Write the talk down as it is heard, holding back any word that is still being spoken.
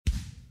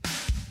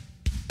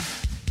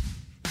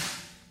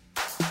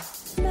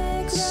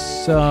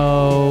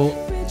So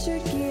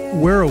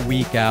we're a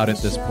week out at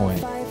this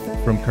point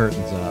from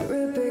Curtains Up,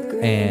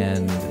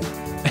 and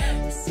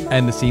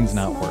the scene's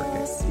not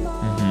working.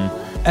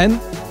 Mm-hmm.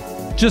 And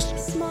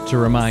just to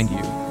remind you,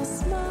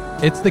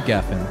 it's the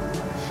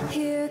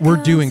Geffen. We're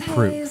doing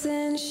Proof.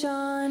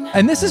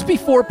 And this is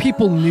before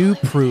people knew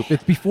Proof.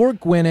 It's before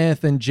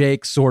Gwyneth and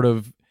Jake sort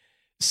of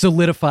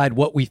solidified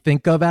what we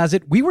think of as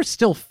it. We were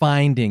still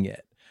finding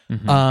it.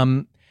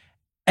 Mm-hmm.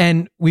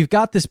 And we've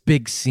got this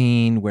big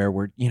scene where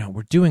we're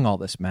doing all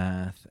this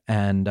math,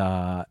 and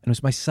it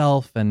was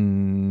myself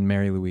and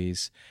Mary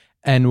Louise,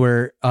 and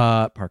we're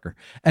Parker,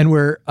 and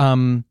we're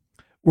going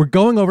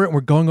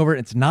over it.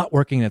 It's not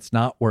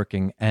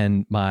working.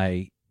 And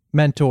my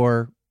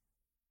mentor,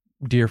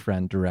 dear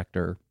friend,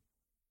 director,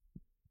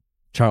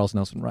 Charles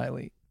Nelson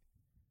Riley,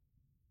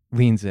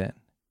 leans in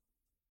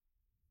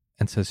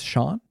and says,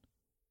 "Sean,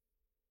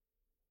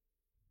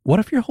 what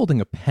if you're holding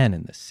a pen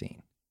in this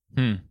scene?"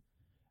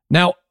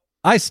 Now,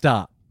 I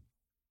stop.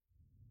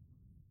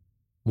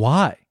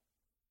 Why?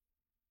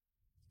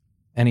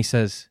 And he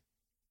says,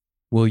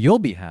 "Well, you'll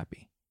be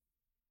happy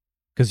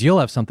because you'll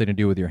have something to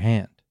do with your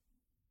hand.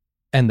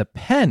 And the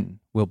pen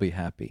will be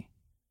happy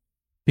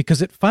because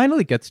it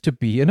finally gets to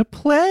be in a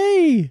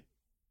play."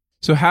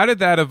 So how did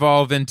that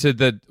evolve into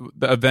the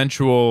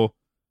eventual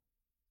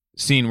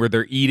scene where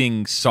they're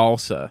eating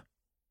salsa?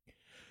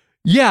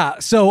 Yeah,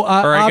 so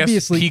or I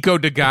obviously... guess Pico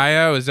de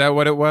Gallo, is that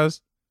what it was?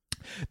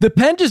 The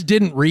pen just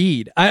didn't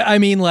read. I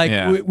mean, like,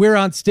 we're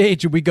on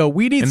stage and we go,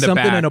 we need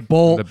something in a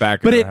bowl. In the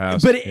back of the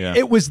house. But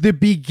it was the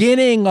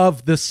beginning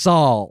of the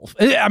solve.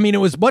 I mean, it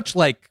was much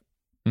like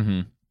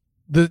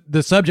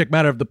the subject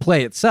matter of the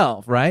play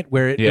itself, right?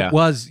 Where it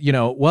was,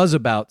 it was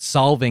about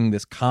solving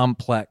this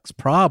complex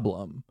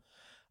problem.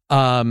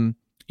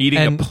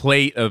 Eating a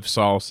plate of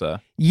salsa.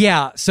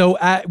 Yeah, so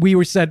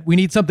we said we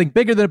need something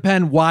bigger than a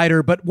pen,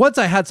 wider. But once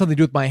I had something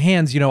to do with my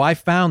hands, I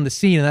found the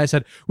scene and I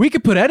said, we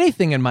could put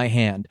anything in my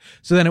hand.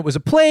 So then it was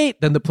a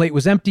plate. Then the plate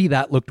was empty.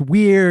 That looked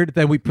weird.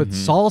 Then we put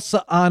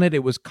salsa on it.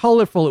 It was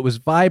colorful. It was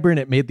vibrant.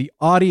 It made the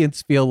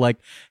audience feel like,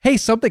 hey,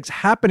 something's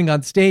happening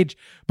on stage.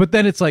 But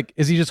then it's like,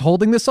 is he just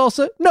holding the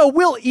salsa? No,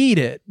 we'll eat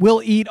it.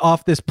 We'll eat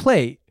off this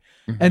plate.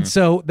 And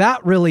so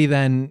that really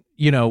then,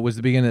 was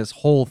the beginning of this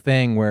whole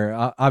thing where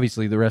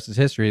obviously the rest is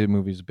history. The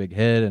movie's a big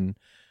hit, and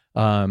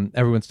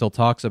everyone still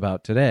talks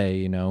about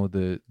today,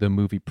 the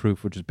movie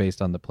Proof, which is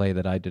based on the play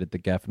that I did at the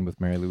Geffen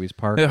with Mary Louise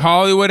Parker. The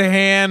Hollywood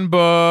Handbook.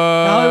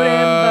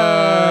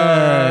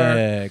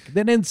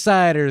 The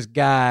Insider's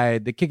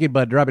Guide, the Kicking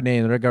Butt, Dropping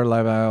Name, the Regular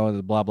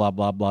Live, blah, blah,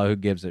 blah, blah. Who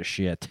gives a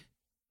shit?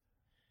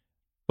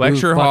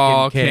 Lecture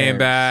Hall came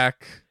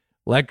back.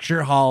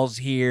 Lecture Hall's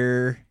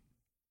here.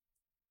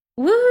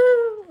 Woo!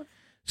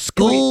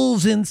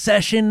 School's in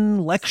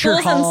session. Lecture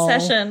Hall. School's in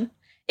session.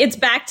 It's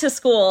back to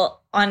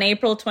school on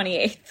April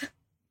 28th.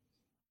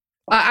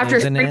 After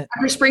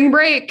spring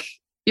break,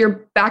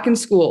 you're back in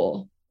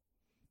school.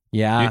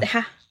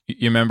 Yeah.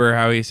 You remember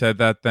how he said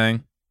that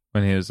thing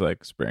when he was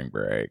like, spring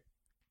break?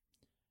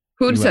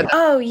 Who said that?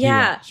 Oh,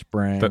 yeah.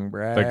 Spring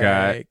break. The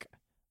guy.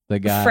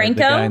 Franco?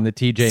 The guy in the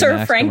TJ Sir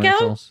Maxx Franco?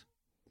 commercials.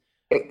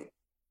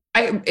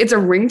 It's a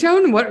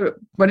ringtone? What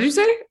did you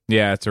say?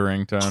 Yeah, it's a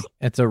ringtone.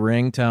 It's a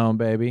ringtone,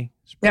 baby.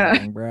 Yeah.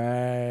 Spring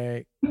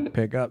break.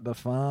 Pick up the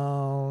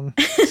phone.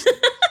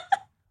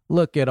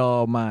 Look at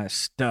all my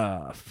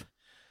stuff.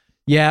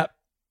 Yeah.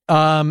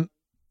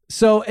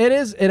 So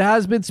it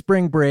has been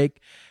spring break.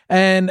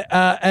 And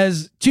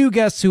as two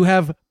guests who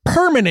have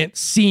permanent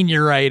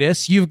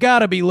senioritis, you've got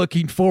to be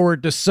looking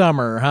forward to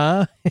summer,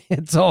 huh?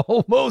 It's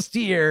almost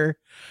here.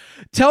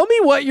 Tell me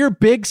what your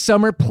big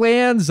summer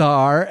plans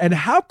are and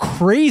how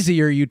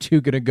crazy are you two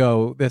going to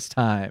go this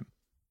time?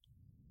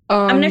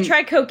 I'm going to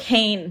try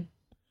cocaine.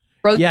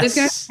 Bro, yes. This is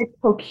going to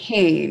take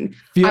cocaine.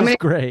 Feels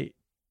great.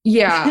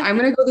 Yeah, I'm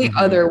going to go the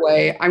other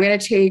way. I'm going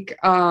to take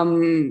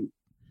ketamine,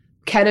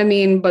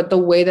 but the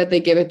way that they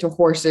give it to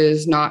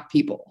horses, not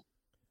people.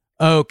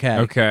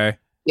 Okay.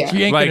 Yeah. So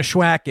you ain't going to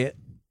schwack it.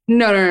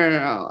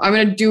 No. I'm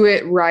going to do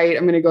it right.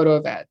 I'm going to go to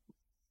a vet.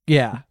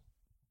 Yeah.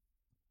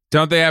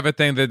 Don't they have a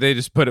thing that they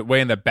just put it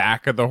way in the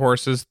back of the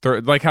horse's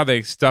throat, like how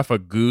they stuff a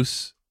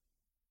goose?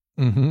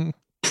 Mm-hmm.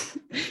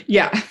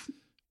 Yeah,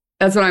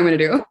 that's what I'm going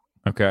to do.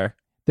 Okay.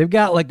 They've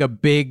got like a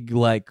big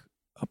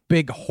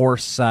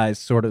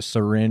horse-sized sort of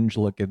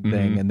syringe-looking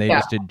thing, and they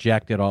just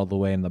inject it all the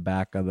way in the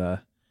back of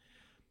the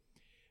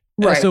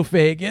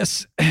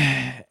esophagus,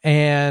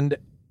 and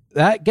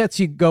that gets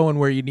you going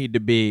where you need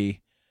to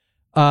be.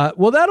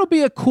 Well, that'll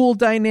be a cool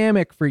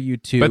dynamic for you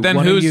two. But then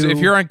if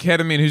you're on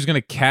ketamine, who's going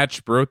to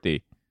catch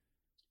Broti?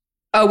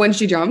 Oh, when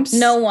she jumps?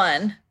 No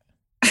one.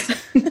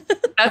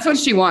 That's what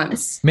she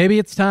wants. Maybe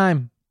it's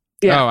time.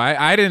 Yeah. Oh,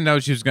 I didn't know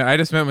she was going to. I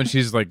just meant when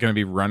she's like going to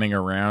be running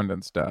around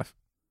and stuff.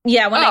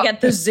 Yeah, when I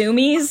get the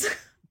zoomies.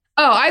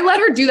 Oh, I let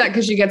her do that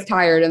because she gets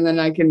tired and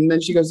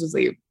then she goes to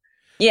sleep.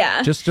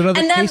 Yeah. Just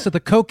another case of the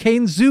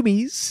cocaine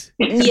zoomies.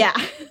 Yeah.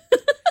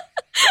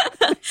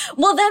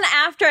 Well, then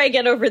after I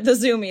get over the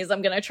zoomies,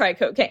 I'm going to try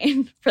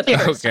cocaine for the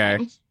first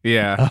time.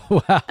 Yeah. Oh,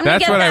 wow. I'm gonna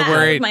That's get what that I out of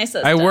worried. my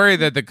system. I worry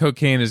that the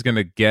cocaine is going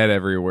to get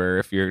everywhere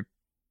if you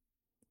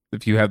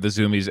have the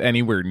zoomies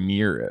anywhere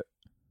near it.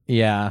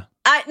 Yeah.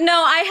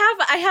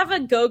 I have a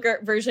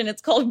Go-Gurt version.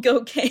 It's called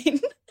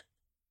Go-Cane.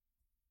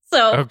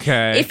 So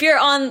Okay. if you're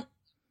on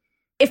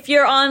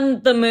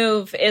the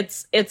move,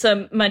 it's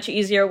a much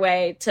easier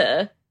way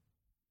to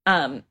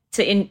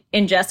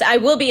ingest. I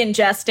will be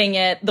ingesting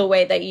it the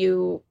way that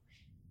you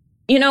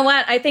know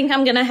what? I think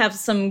I'm gonna have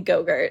some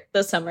Go-Gurt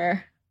this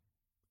summer.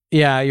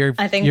 Yeah, you're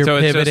I think you're so.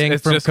 pivoting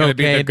It's from just going to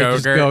be the cocaine to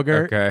just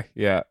Go-Gurt. Go-Gurt. Okay.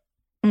 Yeah.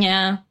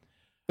 Yeah.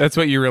 That's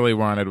what you really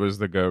wanted was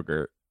the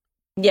Go-Gurt.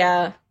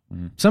 Yeah.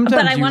 Sometimes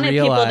But I you wanted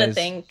realize, people to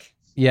think.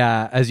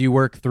 yeah, as you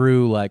work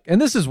through like, and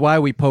this is why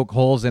we poke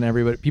holes in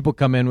everybody. People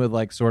come in with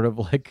like sort of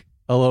like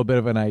a little bit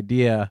of an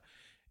idea,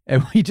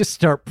 and we just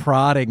start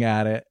prodding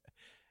at it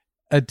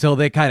until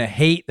they kind of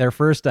hate their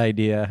first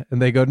idea, and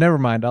they go, "Never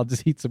mind, I'll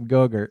just eat some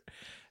Go-Gurt."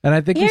 And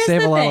I think Here's you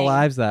save the a lot of thing.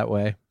 lives that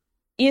way.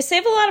 You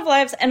save a lot of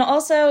lives, and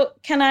also,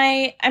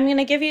 I'm going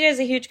to give you guys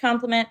a huge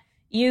compliment.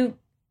 You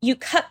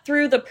cut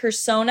through the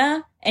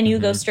persona and you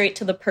go straight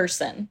to the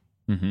person.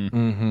 Mm-hmm.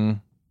 Mm-hmm.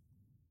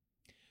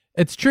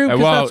 It's true because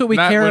that's what we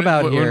care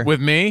about here. With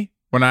me,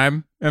 when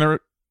I'm in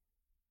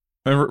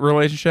a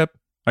relationship,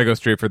 I go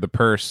straight for the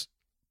purse.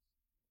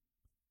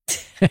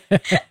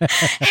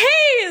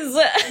 Hayes!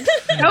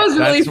 That was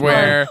really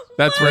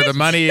That's where the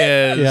money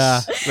is. Yeah.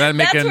 That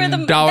making where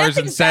the- dollars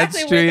that's and cents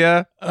exactly to you.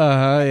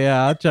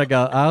 Yeah, I'll check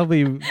out. I'll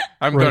be. I'm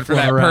going for riffling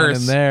that around purse.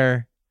 in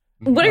there.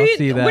 What I'll are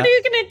see you that. going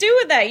to do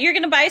with that? You're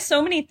going to buy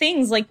so many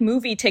things like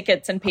movie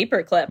tickets and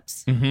paper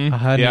clips. Mm-hmm.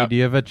 Honey, Yeah. do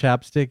you have a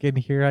chapstick in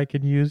here I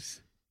can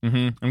use?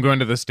 Mm-hmm. I'm going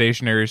to the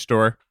stationery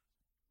store.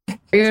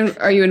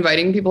 Are you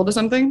inviting people to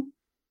something?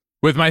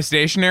 With my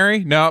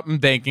stationery? Nope, I'm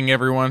thanking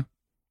everyone.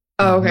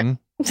 Oh, okay.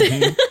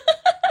 Mhm.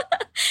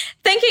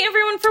 Thanking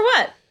everyone for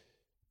what?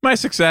 My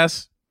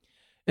success.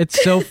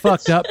 It's so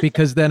fucked up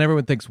because then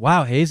everyone thinks,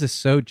 "Wow, Hayes is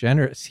so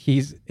generous.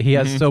 He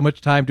has so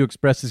much time to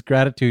express his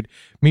gratitude."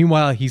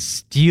 Meanwhile, he's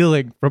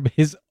stealing from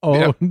his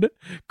own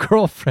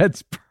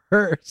girlfriend's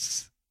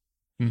purse.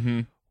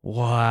 Mm-hmm.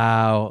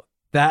 Wow,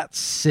 that's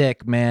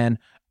sick, man.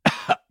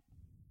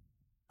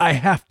 I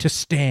have to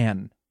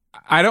stand.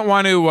 I don't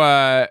want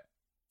to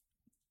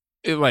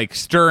like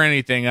stir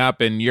anything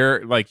up, and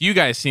you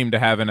guys seem to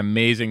have an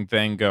amazing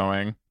thing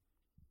going.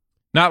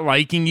 Not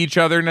liking each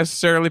other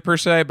necessarily per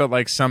se, but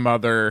like some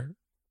other,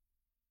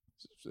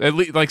 at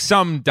least like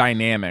some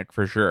dynamic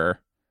for sure.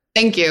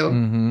 Thank you.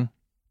 Mm-hmm.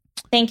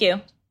 Thank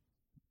you.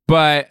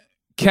 But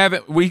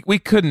Kevin, we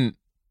couldn't.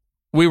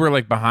 We were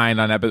like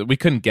behind on that, but we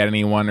couldn't get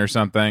anyone or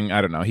something.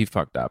 I don't know. He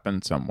fucked up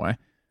in some way.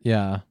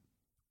 Yeah.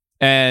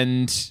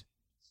 And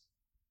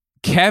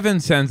Kevin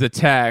sends a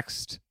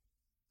text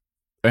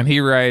and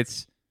he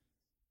writes,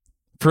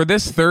 "For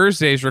this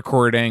Thursday's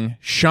recording,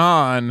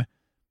 Sean,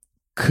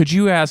 could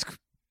you ask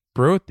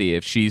Brothy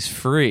if she's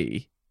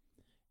free?"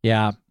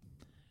 Yeah.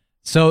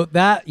 So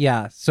that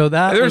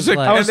There's was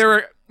like,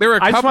 there were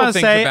a I just couple want to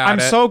things say, about I'm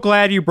it. so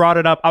glad you brought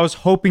it up. I was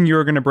hoping you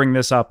were going to bring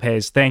this up,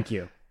 Hayes. Thank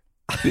you.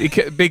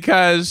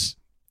 Because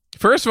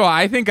first of all,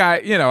 I think I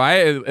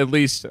at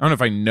least, I don't know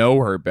if I know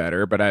her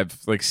better, but I've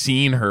like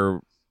seen her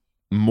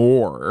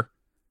more.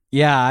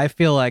 yeah, I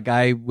feel like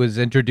I was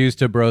introduced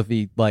to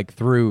Brothy like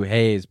through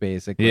Hayes,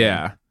 basically.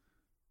 Yeah.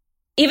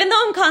 Even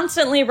though I'm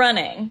constantly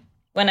running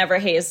whenever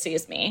Hayes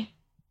sees me,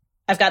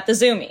 I've got the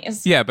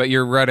zoomies. Yeah, but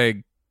you're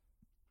running,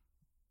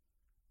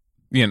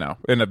 in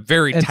a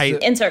very It's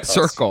tight In circles.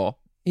 circle.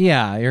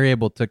 Yeah, you're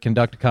able to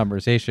conduct a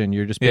conversation.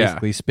 You're just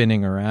basically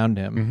spinning around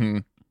him. Mm-hmm.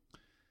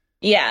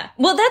 Yeah.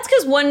 Well, that's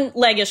because one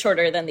leg is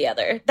shorter than the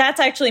other. That's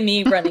actually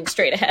me running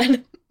straight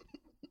ahead.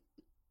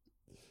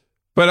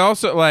 But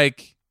also,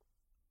 like,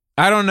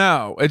 I don't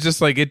know. It's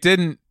just like it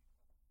didn't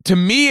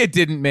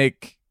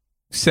make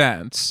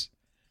sense.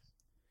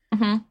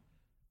 Mm-hmm.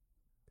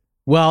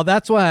 Well,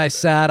 that's why I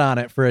sat on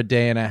it for a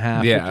day and a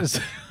half. Yeah.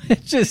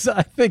 It's just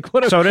I think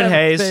one of So did Kevin's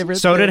Hayes. favorite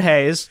So did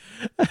things.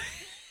 Hayes.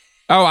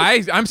 Oh,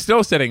 I'm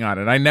still sitting on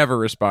it. I never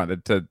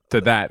responded to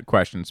that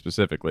question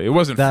specifically. It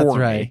wasn't That's for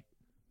right. me.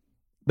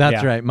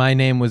 That's Yeah. right. My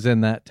name was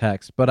in that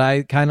text, but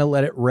I kind of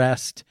let it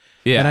rest.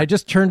 Yeah. And I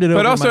just turned it over.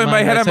 But also in my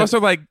mind. head, I I'm said, also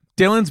like,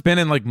 Dylan's been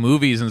in like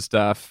movies and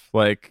stuff.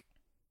 Like,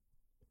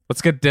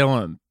 let's get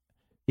Dylan.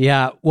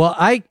 yeah. Well,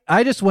 I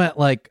just went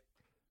like,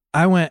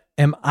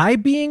 am I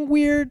being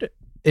weird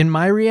in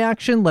my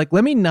reaction? Like,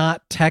 let me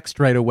not text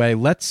right away.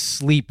 Let's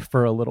sleep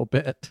for a little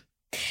bit.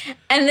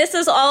 And this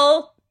is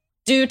all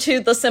due to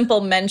the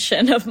simple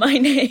mention of my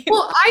name.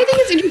 Well, I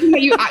think it's interesting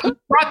that you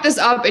brought this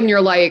up and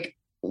you're like,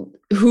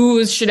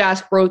 who should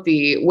ask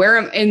Brothy?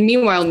 And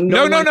meanwhile,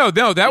 No. one-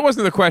 That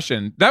wasn't the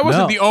question. That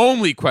wasn't No. the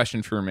only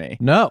question for me.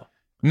 No.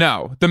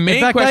 No, the main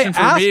In fact, question I for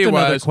asked me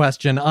another was,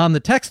 question on the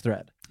text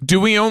thread. do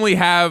we only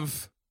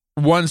have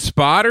one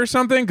spot or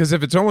something? Because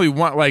if it's only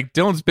one, like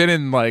Dylan's been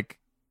in like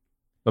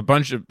a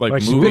bunch of like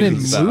Like, movies. she's Been in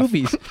and stuff.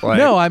 movies. Like,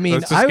 no, I mean,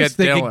 let's just I was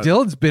get thinking Dylan.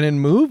 Dylan's been in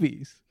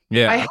movies.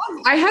 Yeah,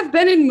 I have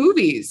been in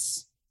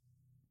movies.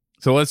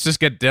 So let's just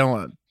get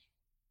Dylan.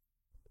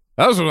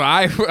 That was what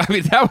I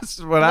mean, that was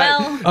what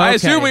Well, I Okay.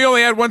 assume we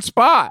only had one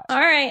spot. All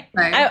right.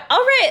 Right. All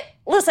right.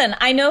 Listen,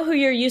 I know who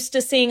you're used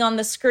to seeing on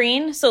the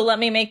screen, so let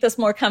me make this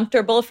more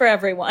comfortable for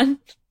everyone.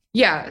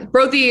 Yeah,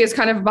 Brody is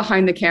kind of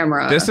behind the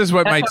camera. This is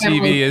what my That's what I'm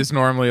TV looking- is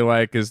normally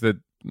like, is that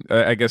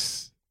I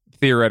guess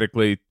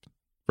theoretically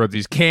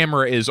Brody's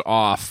camera is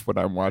off when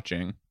I'm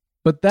watching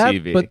But that,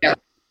 TV. but Yeah.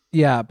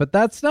 yeah, but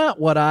that's not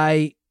what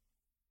I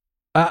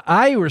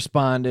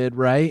responded,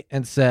 right,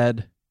 and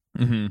said,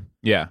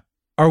 Yeah.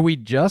 "Are we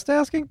just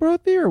asking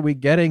Brothy, or are we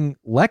getting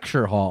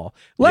lecture hall?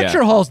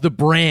 Lecture hall's the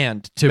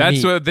brand to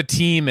That's me. what the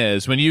team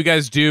is. When you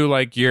guys do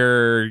like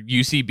your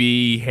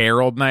UCB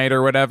Herald night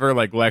or whatever,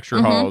 like lecture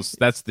Mhm. halls,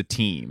 that's the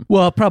team.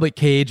 Well, probably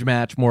cage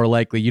match more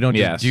likely. You don't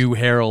just Yes. do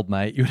Herald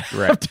night. You'd have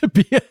Right. to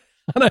be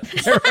on a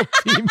Herald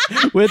team,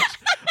 which,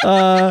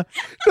 no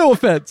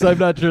offense, I'm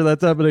not sure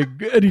that's happening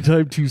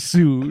anytime too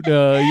soon.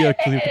 You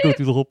actually have to go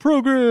through the whole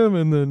program,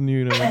 and then,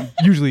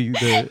 usually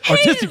the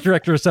artistic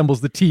director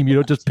assembles the team. You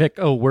don't just pick,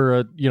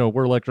 we're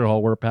lecture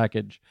hall, we're a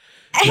package.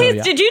 Hey,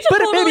 yeah. did you But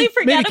totally maybe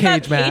forget about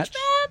cage Cage match.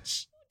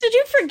 Match? Did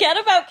you forget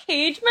about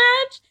Cage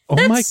Match? Oh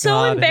That's my so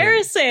God.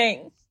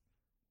 embarrassing.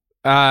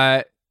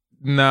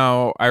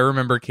 No, I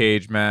remember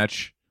cage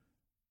match.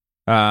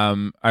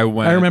 I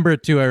went. I remember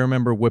it too. I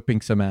remember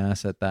whipping some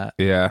ass at that,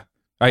 Yeah,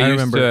 I I used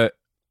remember- to.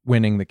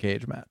 winning the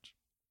cage match.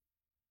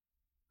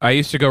 I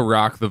used to go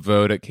rock the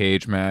vote at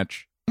cage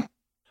match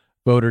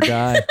Vote or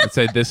die. and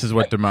say, "This is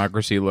what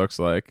democracy looks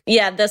like."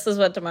 Yeah, this is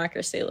what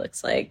democracy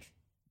looks like.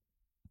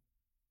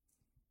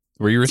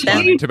 Were you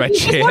responding to my Did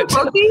you just want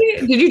chat?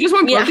 Brody? Did you just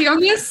want Yeah. Brody on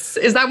this?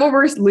 Is that what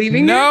we're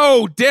leaving? it?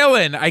 No,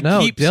 Dylan. I No,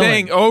 keep Dylan.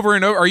 saying over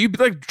and over. Are you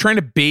like trying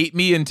to bait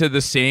me into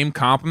the same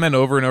compliment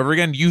over and over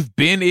again? You've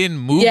been in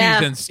movies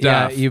Yeah. and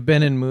stuff. Yeah, you've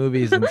been in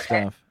movies and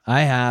stuff.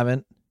 I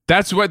haven't.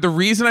 That's what the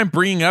reason I'm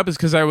bringing up is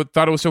because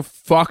thought it was so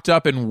fucked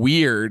up and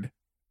weird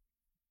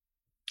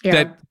Yeah.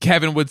 that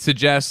Kevin would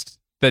suggest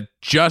that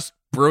just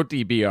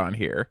Brody be on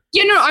here.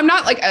 Yeah, no, I'm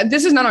not like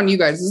this is not on you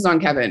guys. This is on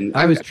Kevin.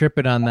 I was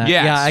tripping on that.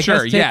 Yes, yeah, I sure.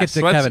 guess take Yes, it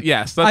to let's, Kevin.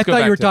 yes. Let's I go thought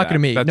back you were to talking that. to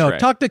me. That's No, right.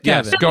 talk to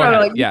Yes, Kevin. go ahead.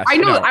 like, Yes. I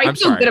know. No, I I'm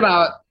feel sorry. good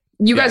about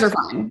you guys Yes. are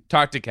fine.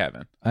 Talk to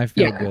Kevin. I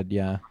feel Yeah. good.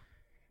 Yeah.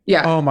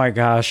 Yeah. Oh my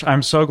gosh,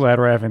 I'm so glad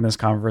we're having this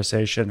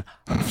conversation.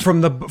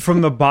 From the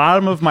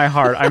bottom of my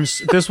heart,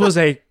 this was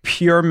a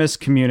pure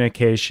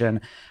miscommunication.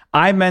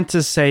 I meant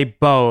to say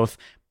both,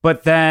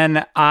 but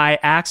then I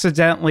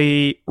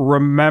accidentally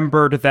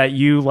remembered that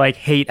you like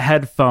hate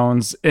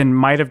headphones and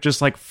might have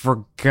just like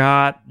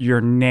forgot your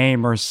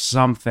name or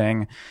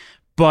something.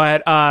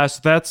 But so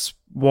that's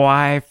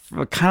why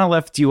I kind of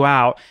left you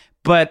out.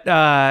 But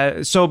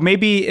so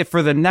maybe if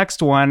for the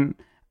next one,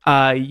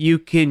 you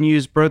can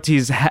use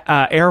Broty's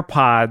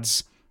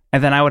AirPods,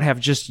 and then I would have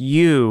just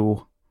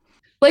you.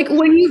 Like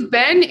when you've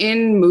been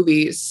in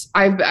movies,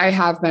 I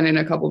have been in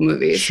a couple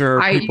movies.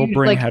 Sure, people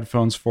bring like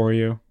headphones for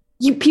you.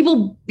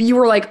 you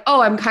were like,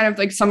 oh, I'm kind of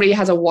like somebody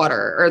has a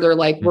water, or they're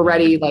like, we're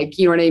ready, like,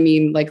 you know what I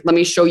mean? Like, let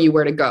me show you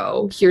where to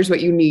go. Here's what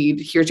you need.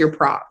 Here's your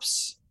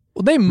props.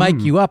 Well, they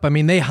mic you up. I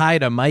mean, they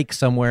hide a mic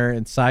somewhere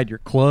inside your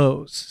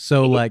clothes.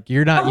 So, like,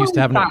 you're not used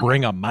to having to God.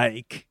 bring a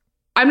mic.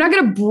 I'm not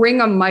gonna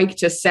bring a mic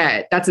to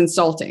set. That's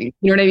insulting.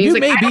 You know what I mean? You It's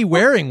like, may I be don't-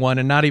 wearing one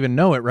and not even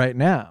know it right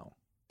now.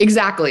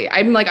 exactly.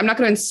 I'm like, I'm not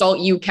gonna insult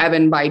you,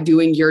 Kevin, by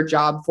doing your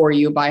job for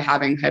you by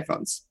having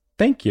headphones.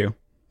 Thank you.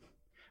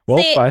 Well,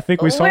 See, I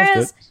think we solved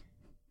whereas, it.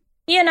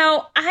 You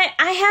know,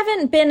 I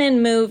haven't been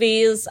in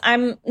movies.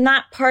 I'm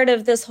not part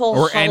of this whole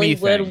Or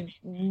Hollywood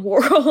anything.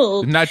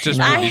 world. Not just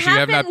I movies. You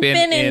have not haven't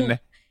been been in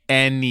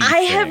anything. I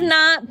have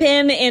not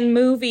been in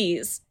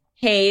movies,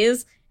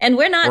 Hayes, and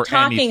we're not Or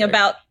talking anything.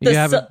 about You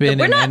haven't been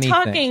we're in not anything.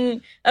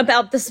 talking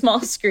about the small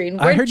screen.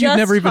 We're I heard you've just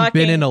never even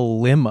been in a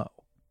talking- limo.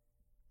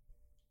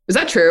 Is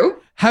that true?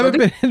 Haven't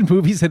been in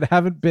movies and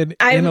haven't been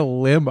I'm- in a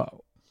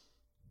limo.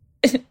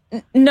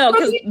 No,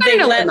 because Brody's been they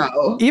in a let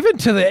limo. Even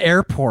to the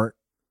airport.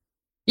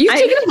 You've I-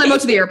 taken a limo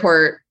to the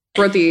airport,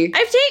 Brody.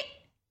 I've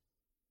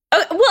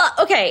taken. Well,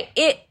 okay.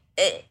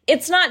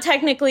 It's not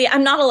technically.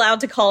 I'm not allowed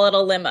to call it a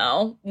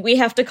limo. We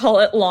have to call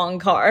it long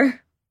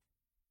car.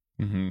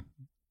 hmm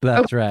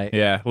That's right.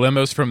 Yeah,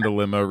 limos from the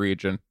limo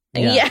region.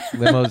 Yeah.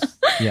 Limos.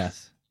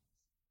 Yes.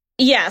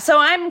 Yeah. So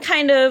I'm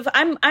kind of.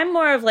 I'm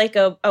more of like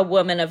a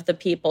woman of the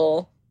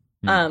people.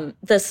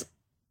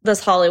 This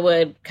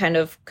Hollywood kind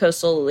of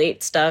coastal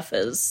elite stuff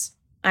is.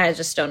 I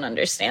just don't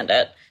understand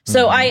it.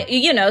 So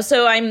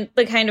so I'm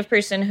the kind of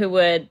person who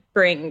would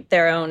bring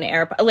their own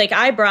AirPods. Like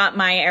I brought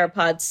my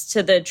AirPods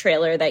to the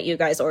trailer that you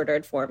guys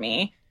ordered for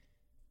me.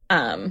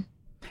 And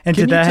Can did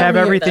you that tell have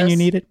me of everything you this?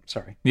 needed?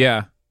 Sorry.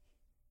 Yeah.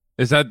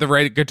 Is that the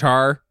right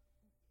guitar?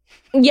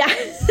 Yeah.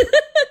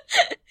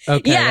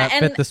 Okay, Yeah, that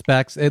fit and- the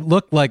specs. It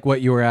looked like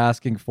what you were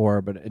asking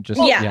for, but it just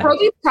Well, Yeah.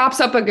 Brody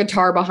props up a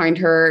guitar behind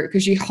her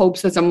because she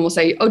hopes that someone will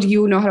say, "Oh, do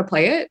you know how to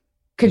play it?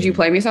 Could you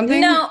play me something?"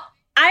 No,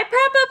 I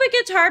prop up a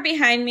guitar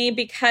behind me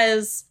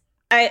because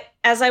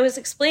as I was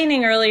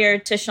explaining earlier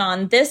to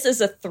Sean, this is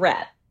a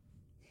threat.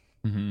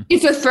 Mm-hmm.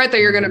 It's a threat that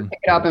you're going to pick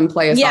it up and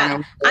play a song.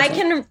 Yeah, I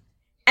can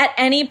at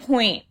any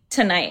point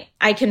tonight,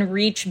 I can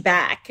reach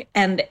back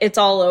and it's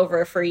all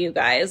over for you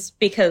guys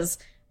because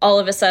all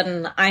of a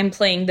sudden I'm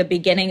playing the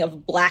beginning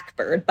of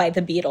Blackbird by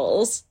the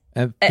Beatles.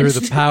 And through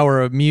the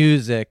power of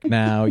music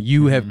now,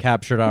 you have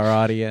captured our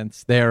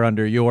audience. They are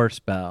under your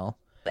spell.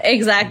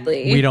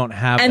 Exactly. We don't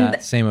have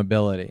that same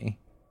ability.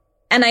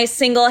 And I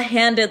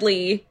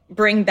single-handedly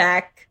bring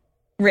back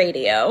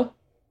radio.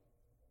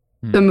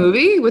 The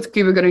movie with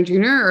Cuba Gooding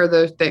Jr. or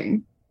The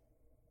Thing?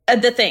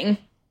 The Thing.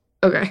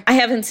 Okay. I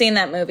haven't seen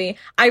that movie.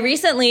 I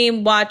recently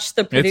watched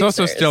The Producers. It's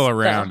also still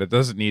around. It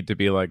doesn't need to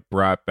be like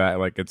brought back.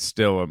 Like it's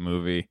still a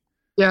movie.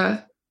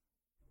 Yeah.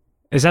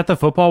 Is that the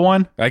football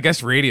one? I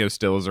guess radio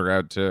still is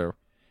around too.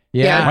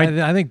 Yeah,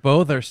 I think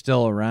both are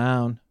still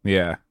around.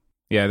 Yeah.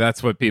 Yeah,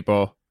 that's what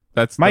people...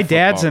 That's my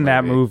dad's in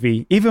that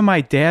movie. Even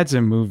my dad's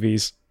in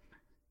movies.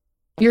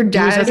 Your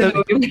dad's in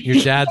the movie?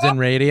 Your dad's in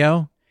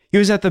radio? He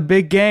was at the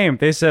big game.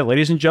 They said,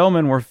 ladies and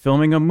gentlemen, we're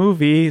filming a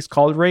movie. It's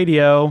called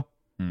Radio.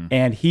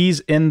 And he's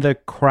in the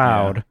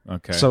crowd. Yeah,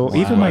 okay. So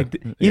even my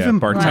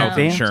Bartell's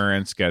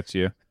insurance gets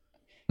you.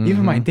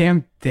 Even my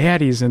damn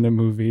daddy's in the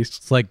movies.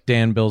 It's like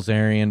Dan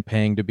Bilzerian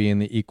paying to be in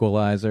The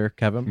Equalizer.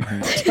 Kevin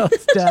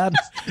Bartell's dad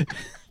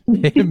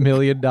paid $1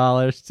 million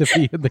to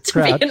be in the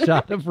crowd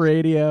shot of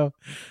Radio.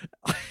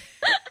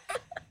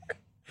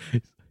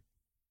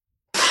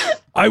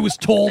 I was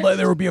told that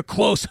there would be a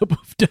close-up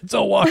of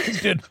Denzel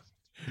Washington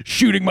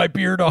shooting my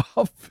beard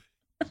off.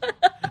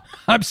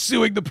 I'm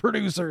suing the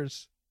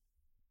producers.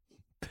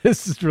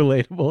 This is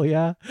relatable,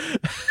 yeah.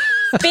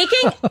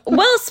 Speaking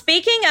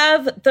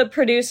of The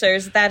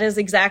Producers, that is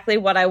exactly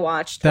what I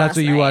watched. That's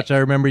what you watched. I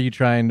remember you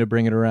trying to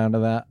bring it around to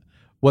that.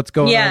 What's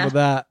going on with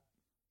that?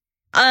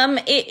 They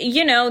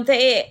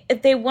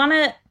want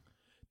to...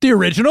 The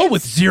original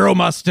with Zero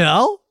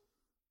Mostel?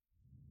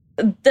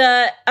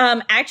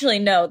 Actually,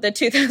 no, the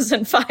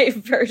 2005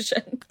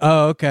 version.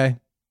 Oh, okay.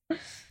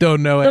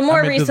 Don't know it. The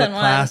more recent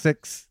one.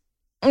 Classics.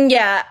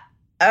 Yeah.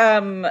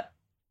 I'm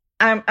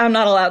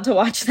not allowed to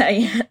watch that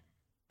yet.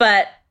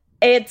 But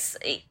it's,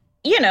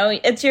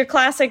 it's your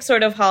classic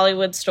sort of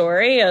Hollywood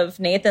story of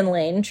Nathan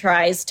Lane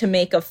tries to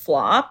make a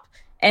flop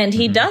and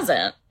he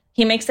doesn't.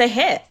 He makes a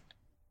hit.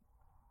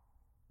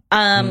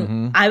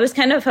 I was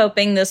kind of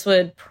hoping this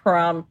would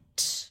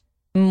prompt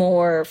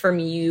more from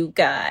you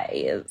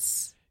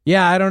guys.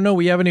 Yeah, I don't know.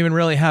 We haven't even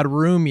really had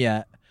room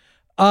yet.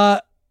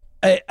 I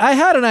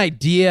had an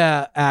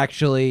idea,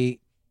 actually,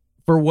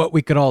 for what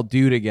we could all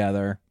do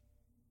together.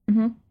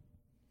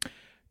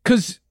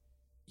 Because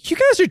you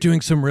guys are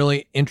doing some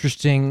really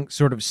interesting,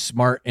 sort of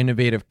smart,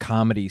 innovative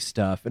comedy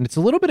stuff. And it's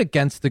a little bit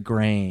against the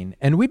grain.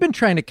 And we've been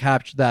trying to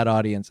capture that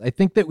audience. I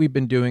think that we've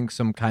been doing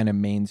some kind of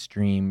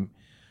mainstream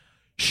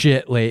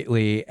shit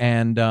lately.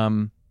 And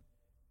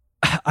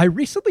I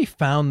recently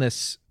found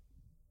this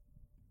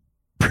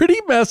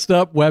pretty messed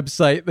up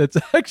website that's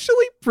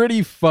actually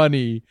pretty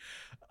funny.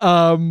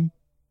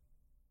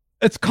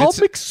 It's called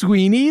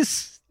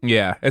McSweeney's.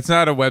 Yeah, it's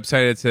not a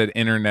website. It's an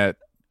internet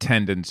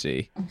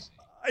tendency.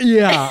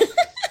 Yeah.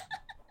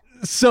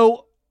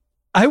 So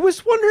I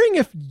was wondering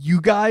if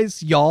you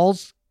guys,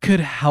 y'alls, could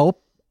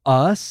help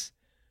us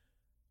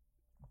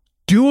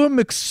do a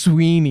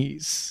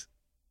McSweeney's.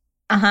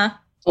 Oh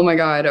my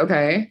God.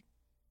 Okay.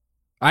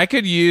 I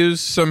could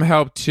use some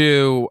help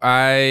too.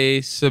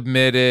 I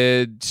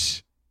submitted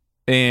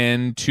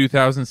in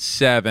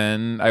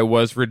 2007. I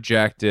was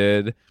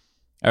rejected.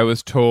 I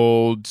was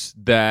told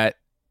that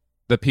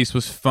the piece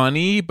was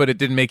funny, but it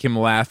didn't make him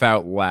laugh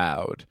out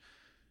loud,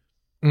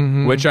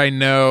 which I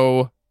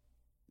know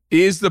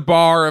is the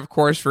bar, of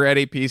course, for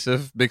any piece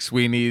of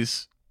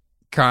McSweeney's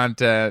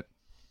content.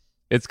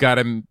 It's got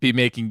to be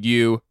making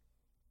you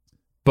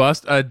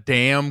bust a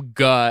damn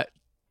gut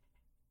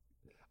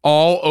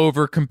all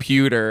over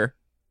computer.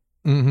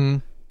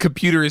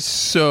 Computer is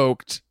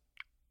soaked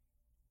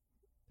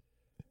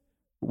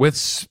with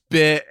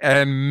spit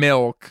and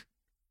milk.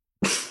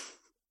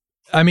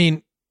 I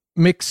mean,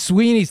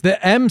 McSweeney's,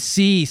 the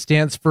MC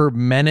stands for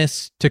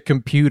Menace to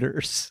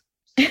Computers.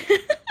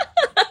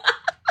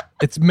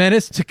 It's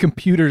Menace to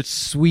Computers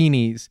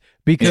Sweeney's,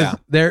 because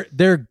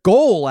their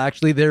goal,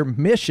 actually, their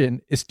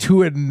mission is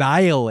to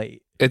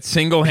annihilate. It's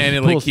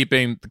single-handedly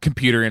keeping the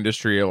computer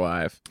industry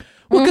alive.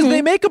 Well, because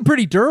they make them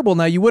pretty durable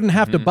now. You wouldn't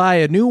have to buy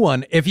a new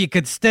one if you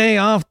could stay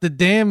off the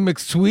damn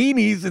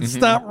McSweeney's and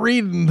stop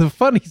reading the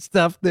funny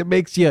stuff that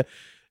makes you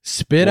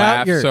spit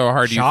out your so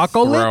hard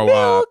chocolate you throw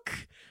milk. Up.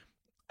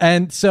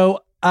 And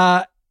so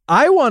I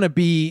want to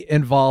be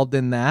involved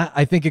in that.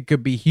 I think it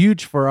could be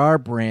huge for our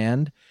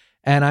brand.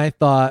 And I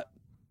thought,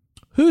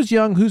 who's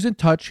young, who's in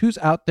touch, who's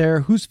out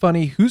there, who's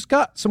funny, who's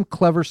got some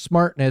clever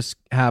smartness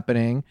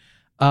happening?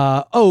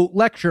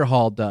 Lecture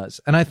Hall does.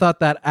 And I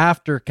thought that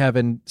after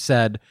Kevin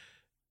said,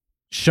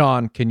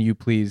 Sean, can you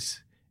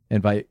please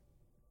invite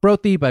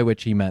Brothy, by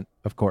which he meant,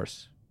 of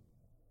course,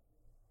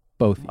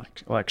 both.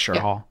 Lecture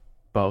Hall,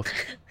 both.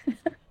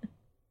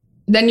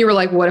 Then you were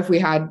like, what if we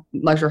had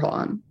Lecture Hall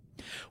on?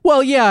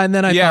 Well, yeah, and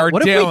then I thought,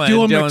 what Dylan, if we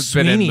do a Dylan's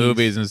been in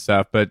movies and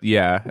stuff, but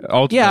yeah,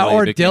 ultimately,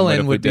 or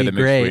Dylan would be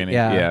great.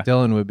 Yeah,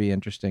 Dylan would be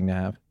interesting to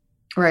have.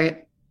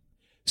 Right.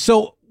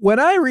 So when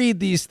I read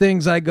these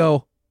things, I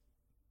go,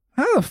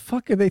 how the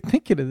fuck are they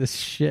thinking of this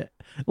shit?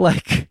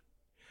 Like,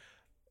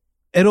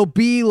 it'll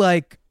be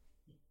like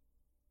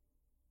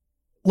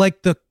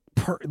the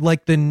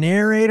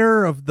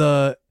narrator of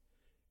the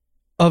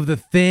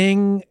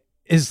thing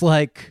is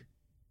like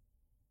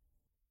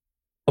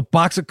a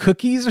box of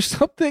cookies or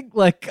something.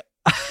 Like,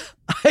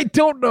 I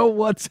don't know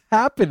what's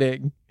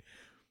happening.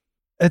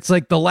 It's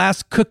like the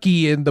last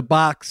cookie in the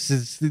box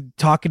is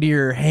talking to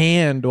your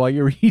hand while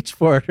you reach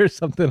for it or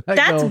something. I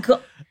That's don't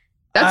golden.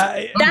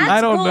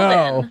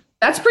 know.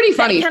 That's pretty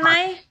funny.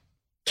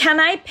 Can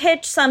I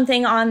pitch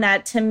something on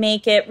that to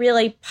make it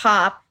really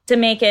pop, to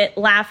make it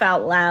laugh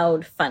out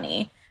loud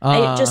funny?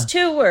 Just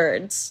 2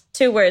 words.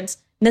 2 words.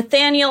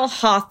 Nathaniel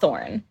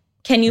Hawthorne.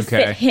 Can you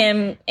fit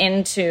him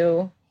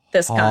into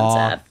this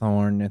concept?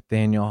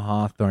 Nathaniel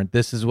Hawthorne.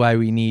 This is why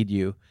we need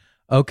you.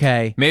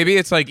 Okay. Maybe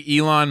it's like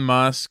Elon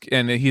Musk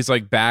and he's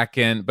like back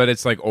in, but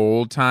it's like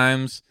old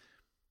times.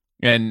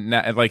 And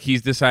like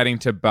he's deciding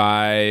to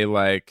buy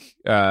like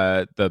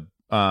the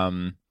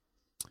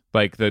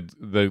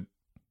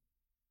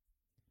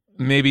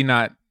maybe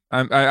not.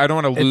 I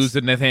don't want to lose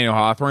the Nathaniel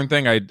Hawthorne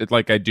thing. I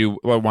do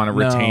want to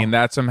retain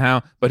that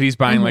somehow. But he's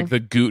buying like the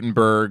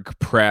Gutenberg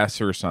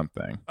press or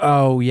something.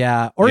 Oh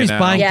yeah, or he's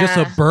buying just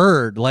a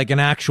bird, like an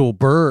actual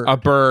bird,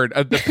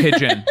 the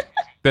pigeon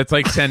that's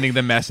like sending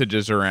the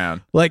messages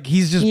around. Like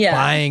he's just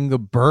buying the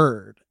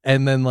bird,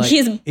 and then like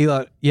he's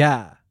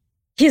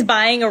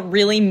buying a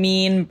really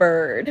mean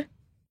bird.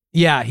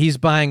 Yeah, he's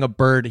buying a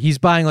bird. He's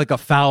buying like a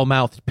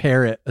foul-mouthed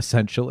parrot,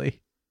 essentially.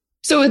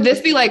 So would this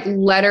be like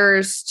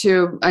letters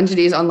to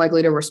entities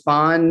unlikely to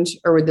respond,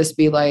 or would this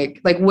be like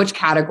which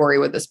category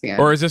would this be in?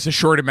 Or is this a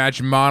short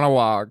imagined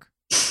monologue?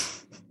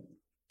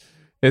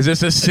 Is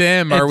this a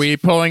sim? Are we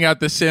pulling out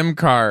the sim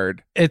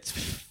card? It's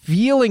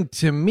feeling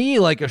to me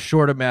like a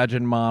short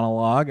imagined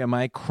monologue. Am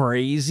I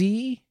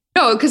crazy?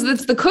 No, because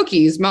it's the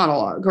cookies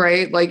monologue,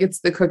 right? Like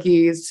it's the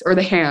cookies or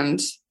the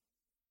hand.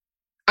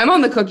 I'm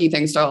on the cookie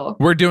thing still.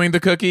 We're doing the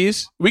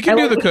cookies. We can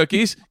do the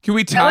cookies. Can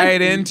we tie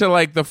it into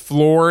like the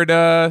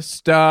Florida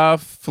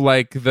stuff,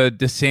 like the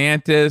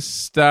DeSantis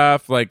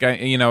stuff? Like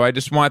I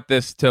just want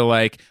this to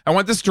I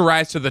want this to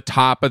rise to the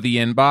top of the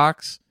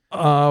inbox.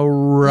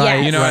 Right.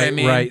 Yes. You know what I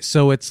mean? Right.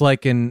 So it's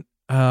like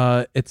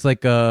it's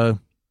like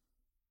a.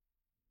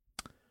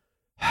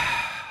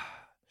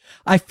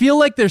 I feel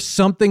like there's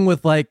something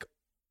with like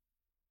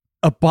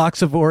a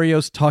box of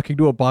Oreos talking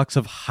to a box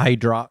of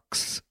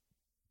Hydrox.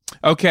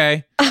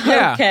 Okay.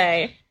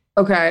 Yeah.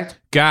 Okay.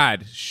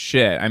 God,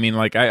 shit. I mean,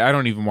 like, I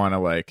don't even want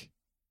to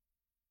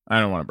I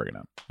don't want to bring it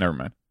up. Never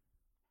mind.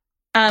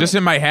 Just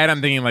in my head,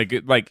 I'm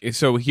thinking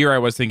so here I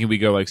was thinking we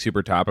go like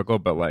super topical,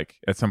 but like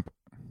at some,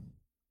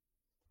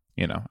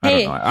 I don't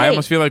know. I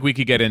almost feel like we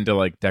could get into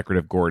like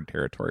decorative gourd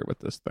territory with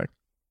this thing.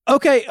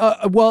 Okay.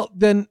 Well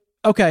then.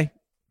 Okay.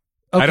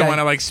 I don't want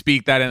to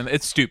speak that in.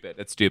 It's stupid.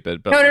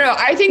 But No.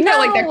 I think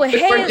that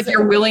if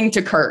you're willing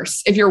to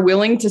curse, if you're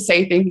willing to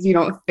say things you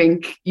don't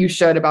think you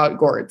should about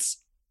gourds.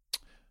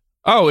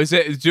 Oh, is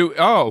it? Do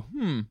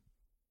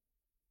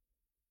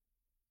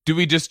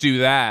we just do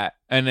that?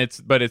 And it's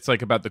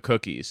like about the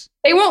cookies.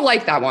 They won't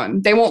like that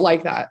one. They won't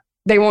like that.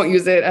 They won't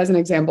use it as an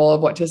example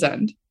of what to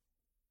send.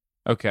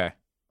 Okay.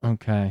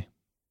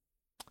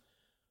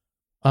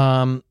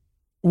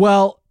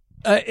 Well,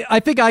 I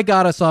think I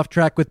got us off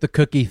track with the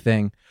cookie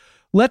thing.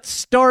 Let's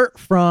start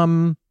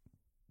from,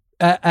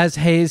 as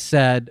Hayes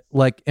said,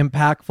 like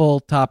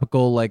impactful,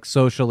 topical, like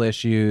social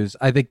issues.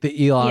 I think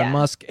the Elon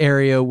Musk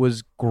area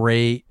was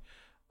great.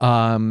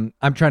 I'm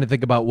trying to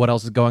think about what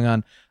else is going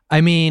on. I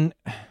mean,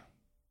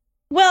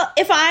 well,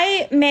 if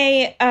I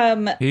may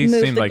move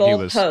the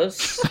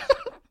goalposts.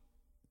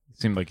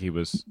 Seemed like he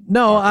was.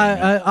 No,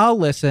 I'll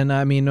listen.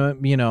 I mean,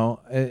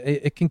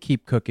 it can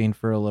keep cooking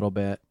for a little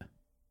bit.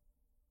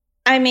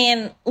 I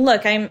mean,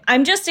 look,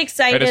 I'm just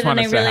excited, I just want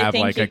and us I really to have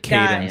think like you a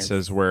cadence guys.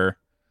 as where,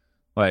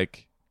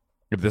 like,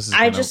 if this is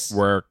going to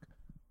work.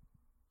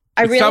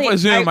 Stuff with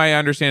Zoom, I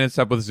understand it's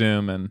up with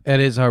Zoom, and it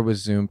is hard with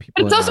Zoom. People.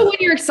 But it's also when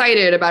you're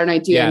excited about an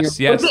idea. Yes.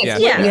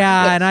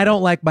 Yeah, and I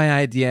don't like my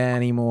idea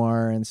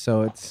anymore, and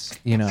so it's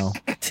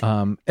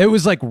it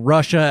was like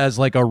Russia as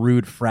like a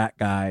rude frat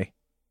guy.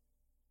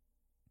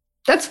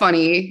 That's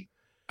funny.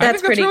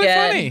 That's pretty really good.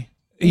 Funny.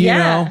 You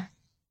know?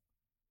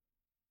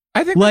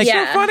 I think that's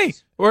so funny.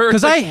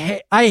 Because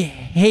I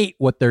hate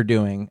what they're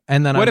doing,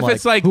 and then what I'm if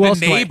it's like The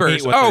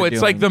Neighbors? Oh,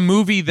 it's like the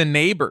movie The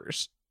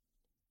Neighbors.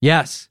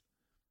 Yes,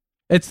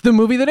 it's the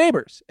movie The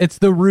Neighbors. It's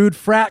the rude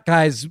frat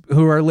guys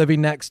who are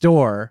living next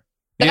door.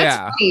 That's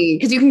funny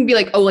because you can be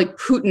like, oh, like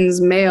Putin's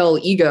male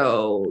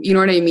ego. You know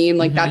what I mean?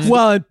 Like that's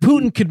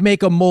Putin could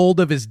make a mold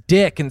of his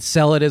dick and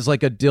sell it as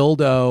like a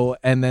dildo,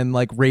 and then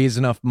like raise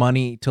enough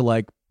money to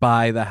like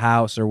buy the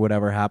house or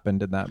whatever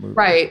happened in that movie.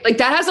 Right, like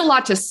that has a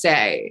lot to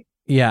say.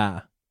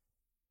 Yeah.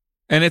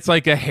 And it's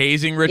like a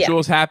hazing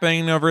ritual's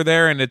happening over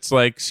there. And it's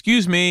like,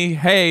 excuse me.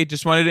 Hey,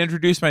 just wanted to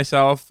introduce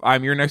myself.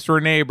 I'm your next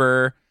door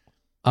neighbor.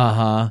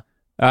 Uh-huh.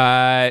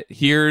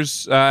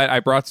 Here's I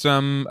brought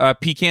some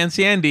pecan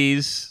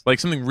sandies, like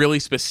something really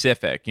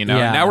specific, you know.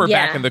 Yeah. Now we're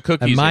back Yeah. in the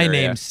cookies And my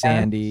area. name's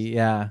Sandy.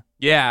 Yeah.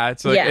 Yeah,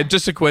 it's like Yeah. it's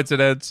just a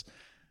coincidence.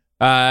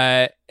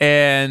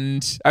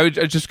 And I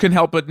just couldn't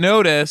help but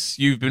notice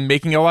you've been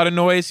making a lot of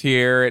noise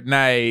here at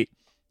night.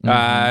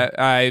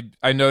 I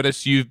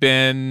noticed you've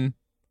been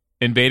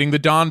invading the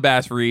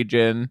Donbass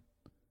region,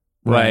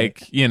 Right.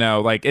 like, you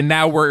know, like, and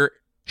now we're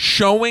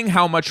showing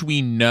how much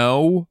we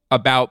know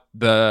about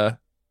the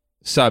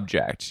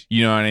subject.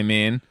 You know what I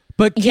mean?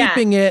 But Yeah.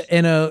 keeping it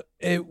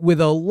with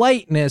a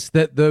lightness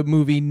that the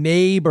movie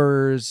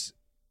Neighbors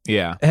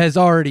Yeah. has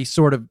already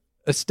sort of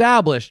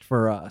established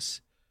for us.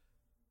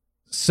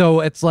 So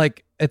it's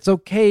like it's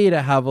okay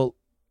to have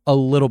a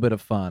little bit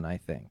of fun, I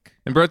think.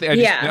 And Bertha,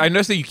 Yeah. I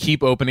noticed that you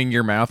keep opening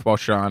your mouth while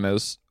Sean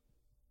is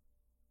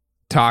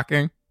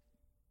talking.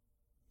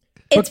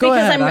 It's go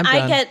because ahead, I'm I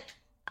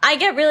done.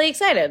 get really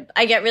excited.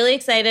 I get really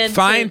excited.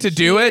 Fine to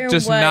do hear it,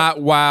 just what-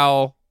 not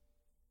while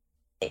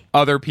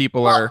other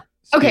people are.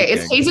 Okay,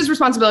 it's speaking. Hayes'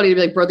 responsibility to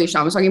be like, Brody,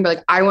 Sean was talking, but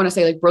like, I want to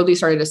say, like, Brody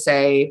started to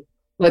say,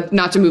 like,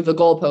 not to move the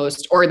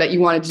goalpost, or that you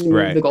wanted to move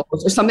Right. the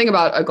goalpost, or something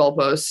about a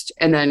goalpost,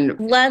 and then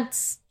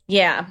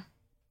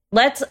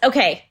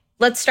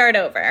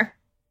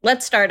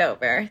Let's start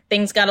over.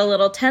 Things got a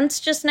little tense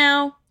just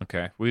now.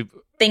 Okay,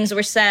 Things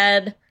were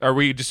said. are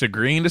we just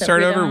agreeing to That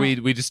start we over?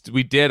 don't-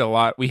 We did a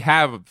lot. We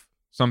have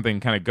something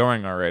kind of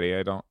going already.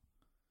 I don't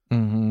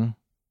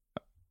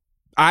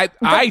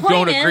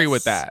point agree is-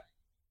 with that.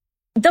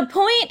 The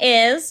point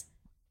is,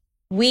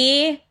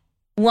 we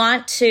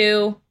want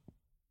to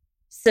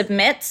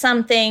submit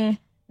something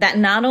that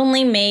not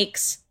only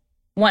makes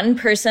one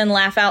person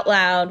laugh out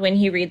loud when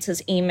he reads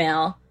his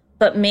email,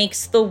 but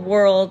makes the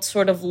world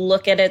sort of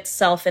look at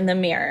itself in the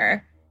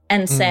mirror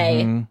and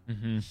say,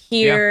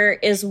 here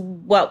is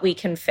what we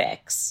can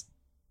fix.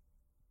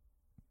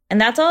 And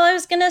that's all I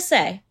was going to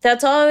say.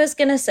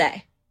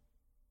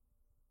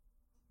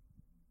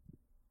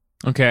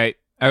 Okay,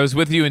 I was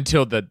with you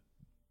until the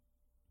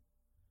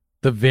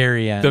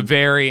very end.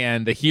 very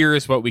end. The here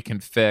is what we can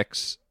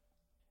fix.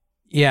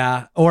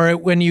 Yeah. Or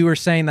when you were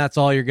saying that's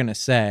all you're going to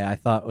say, I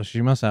thought, well,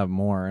 she must have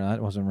more.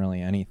 That wasn't really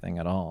anything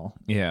at all.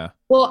 Yeah,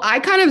 well, I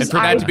kind of and for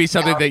that to be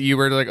something that you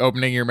were like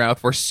opening your mouth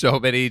for so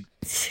many.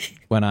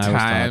 When I was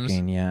Times.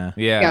 talking, yeah.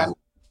 Yeah,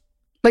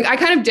 like, I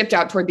kind of dipped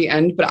out toward the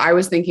end, but I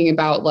was thinking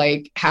about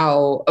like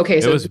how, okay,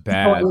 so It was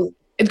bad.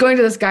 It's going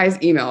to this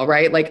guy's email,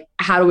 right? Like,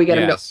 how do we get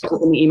Yes. him to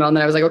open the email? And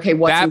then I was like, okay,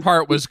 what's that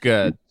part was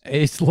good.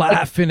 He's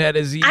laughing at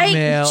his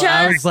email.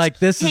 I was just like,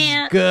 this is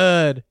can't-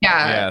 good.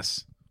 Yeah.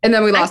 Yes. And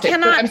then we lost it. But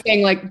cannot- I'm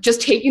saying, like,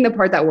 just taking the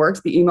part that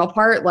works, the email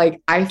part, like,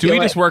 I Do feel we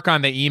like, just work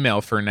on the email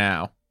for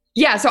now?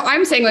 yeah. So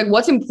I'm saying, like,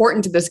 what's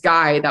important to this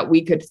guy that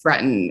we could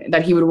threaten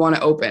that he would want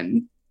to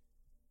open?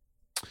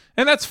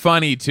 And that's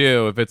funny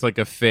too if it's like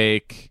a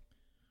fake.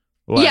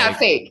 Like, Yeah,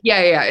 fake.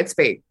 Yeah, it's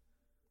fake.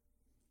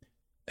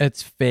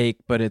 It's fake,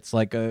 but it's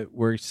like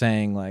we're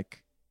saying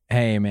like,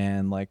 hey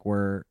man, like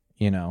we're,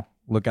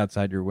 look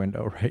outside your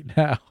window right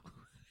now.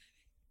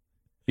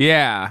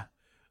 Yeah.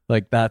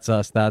 Like that's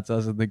us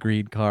in the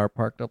green car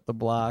parked up the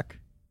block.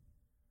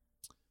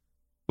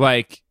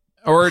 Like,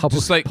 or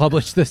just like,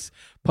 publish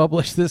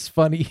this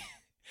funny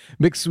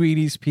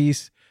McSweeney's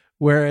piece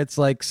where it's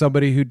like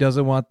somebody who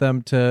doesn't want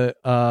them to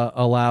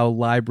allow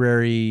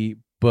library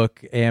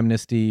book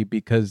amnesty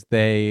because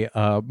they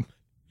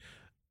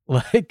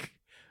like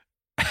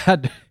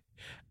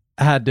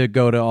had to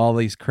go to all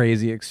these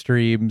crazy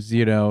extremes,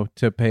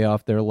 to pay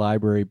off their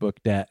library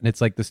book debt. And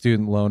it's like the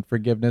student loan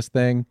forgiveness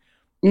thing,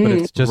 but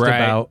it's just Right.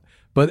 about,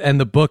 and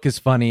the book is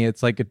funny.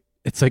 It's like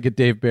a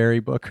Dave Barry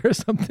book or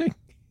something.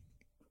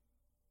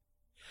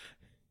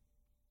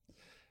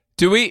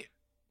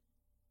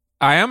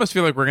 I almost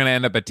feel like we're going to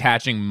end up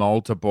attaching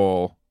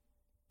multiple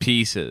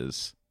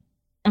pieces.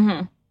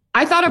 Mhm.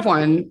 I thought of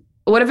one.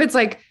 What if it's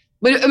like,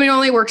 it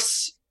only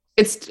works.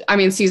 It's,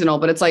 seasonal,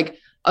 but it's like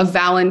a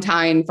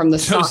Valentine from the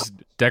sun. Just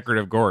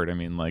decorative gourd. I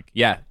mean, like,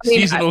 yeah, mean,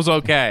 seasonal's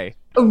okay.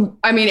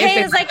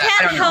 Hayes,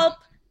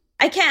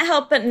 I can't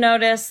help but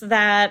notice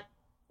that,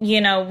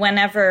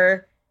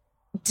 whenever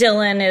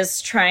Dylan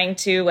is trying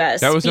to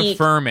That was speak,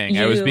 affirming.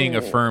 I was being you-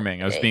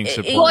 affirming. I was being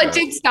supportive. Well, it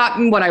did stop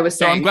in what I was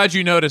So saying. I'm glad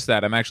you noticed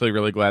that. I'm actually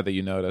really glad that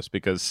you noticed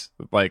because,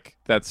 like,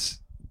 that's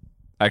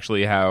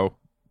actually how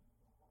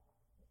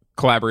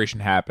collaboration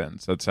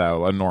happens. That's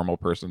how a normal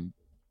person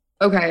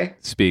Okay.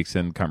 speaks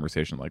in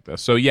conversation like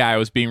this. So yeah, I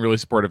was being really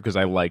supportive because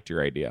I liked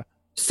your idea.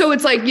 So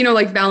it's like,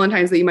 like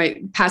Valentine's that you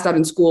might pass out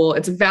in school.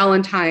 It's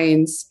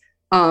Valentine's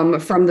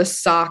from the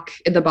sock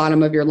at the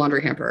bottom of your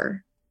laundry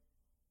hamper.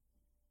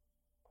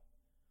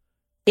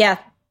 Yeah,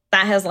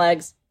 that has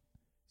legs.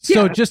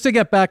 So Yeah. just to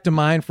get back to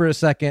mine for a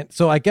second.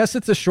 So I guess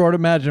it's a short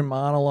imagined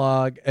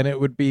monologue and it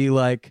would be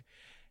like,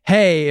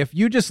 hey, if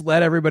you just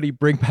let everybody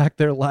bring back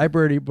their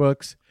library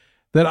books,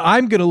 then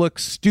I'm going to look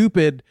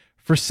stupid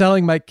for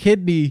selling my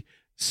kidney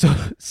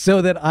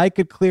so that I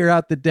could clear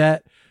out the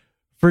debt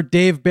for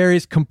Dave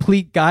Barry's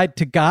Complete Guide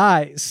to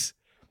Guys,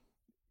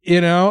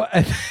 and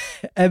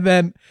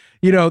then,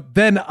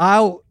 then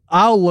I'll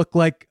look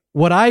like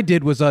what I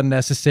did was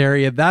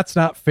unnecessary and that's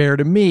not fair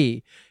to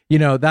me.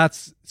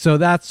 That's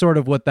sort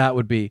of what that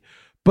would be.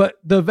 But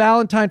the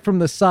Valentine from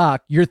the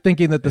sock, you're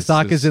thinking that the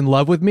sock is in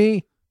love with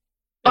me?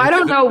 I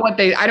don't know what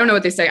they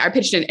say. I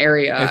pitched an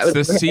area. It's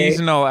the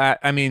seasonal. I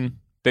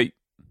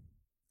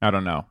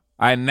don't know.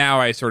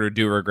 I sort of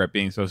do regret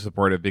being so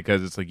supportive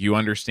because it's like you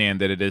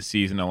understand that it is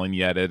seasonal and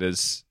yet it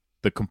is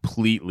the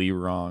completely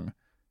wrong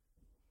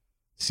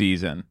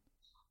season.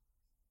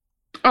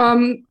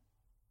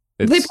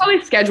 They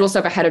probably schedule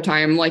stuff ahead of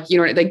time, like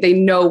they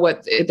know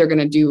what they're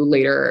gonna do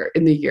later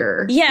in the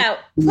year. Yeah.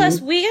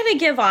 Plus, we gotta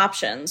give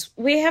options.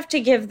 We have to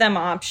give them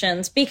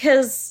options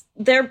because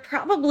they're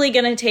probably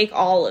gonna take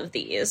all of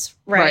these,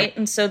 right?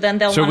 And so then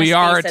they'll. So we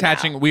are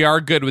attaching. We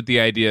are good with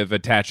the idea of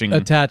attaching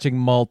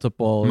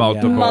multiple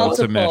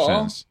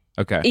submissions.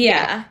 Okay.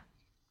 Yeah.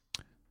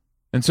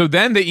 And so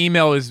then the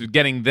email is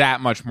getting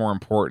that much more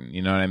important.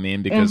 You know what I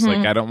mean? Because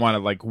like I don't want to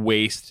like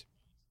waste.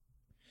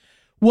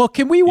 Well,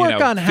 can we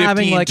work on 15,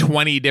 having like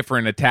 20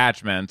 different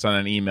attachments on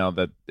an email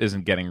that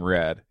isn't getting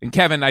read? And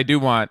Kevin, I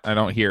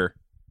don't hear.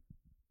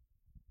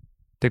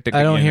 Tick, tick,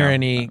 I don't hear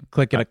any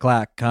click and a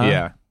clack, huh?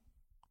 Yeah.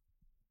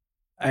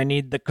 I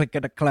need the click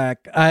and a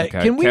clack. Okay.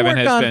 Can we Kevin work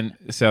has on... been,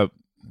 so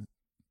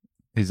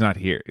he's not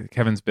here.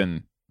 Kevin's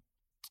been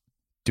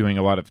doing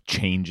a lot of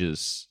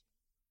changes,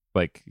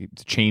 like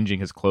changing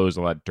his clothes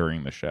a lot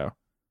during the show.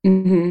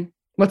 Mm-hmm.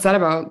 What's that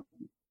about?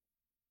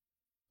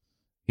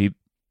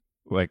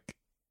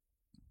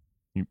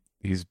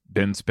 He's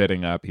been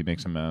spitting up. He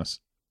makes a mess.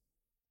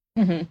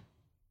 Mm-hmm.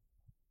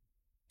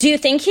 Do you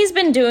think he's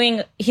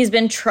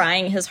been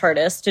trying his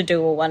hardest to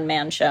do a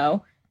one-man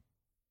show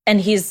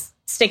and he's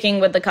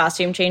sticking with the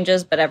costume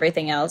changes, but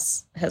everything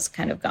else has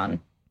kind of gone?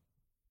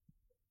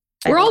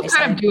 We're all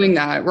kind of doing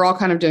that. We're all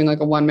kind of doing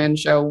like a one-man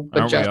show.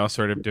 Aren't we all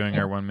sort of doing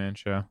our one-man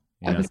show?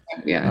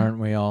 Yeah. Aren't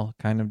we all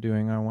kind of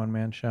doing our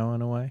one-man show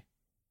in a way?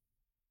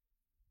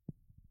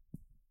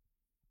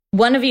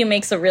 One of you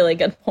makes a really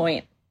good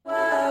point.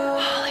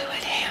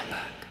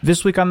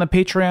 This week on the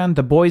Patreon,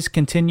 the boys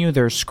continue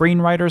their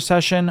screenwriter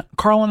session.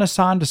 Carl and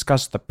Hassan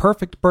discuss The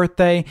Perfect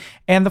Birthday,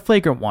 and the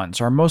Flagrant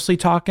Ones are mostly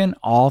talking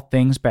all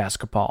things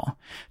basketball.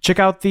 Check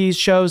out these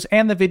shows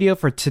and the video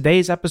for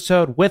today's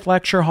episode with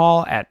Lecture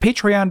Hall at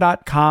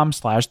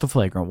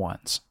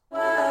patreon.com/theflagrantones.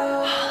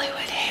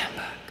 Hollywood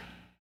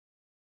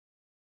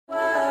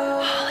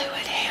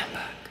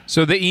Handbook.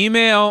 So the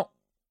email,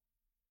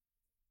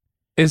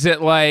 is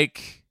it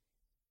like...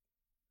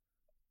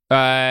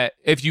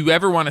 if you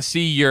ever want to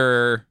see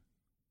your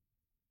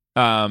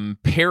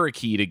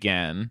parakeet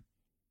again,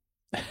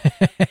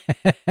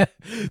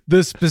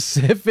 the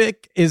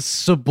specific is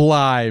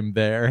sublime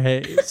there,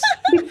 Hayes.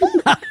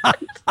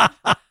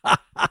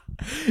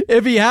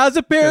 If he has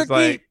a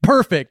parakeet,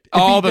 perfect. If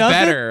all the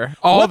better.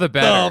 All the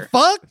better. The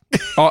fuck?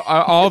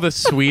 all the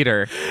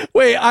sweeter.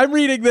 Wait, I'm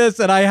reading this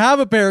and I have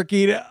a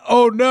parakeet.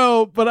 Oh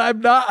no, but I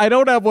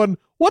don't have one.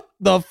 What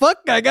the fuck?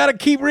 I gotta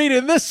keep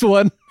reading this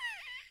one.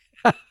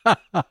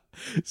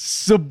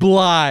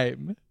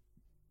 Sublime.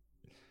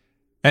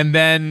 And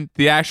then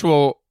the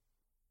actual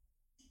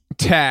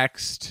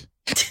text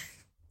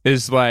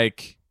is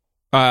like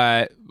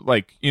what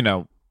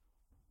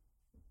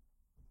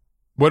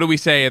do we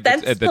say at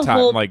the top?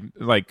 Whole...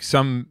 like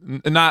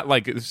some, not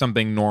like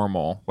something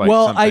normal. Like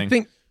well, something... I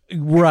think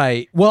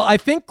right. Well, I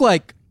think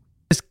like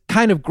this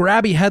kind of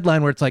grabby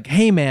headline where it's like,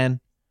 "Hey,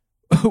 man,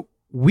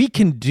 we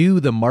can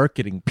do the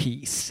marketing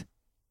piece,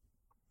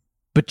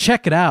 but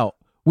check it out.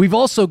 We've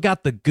also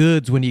got the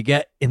goods when you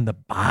get in the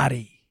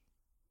body."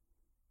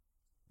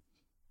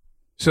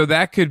 So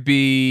that could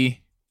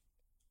be.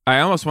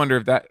 I almost wonder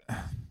if that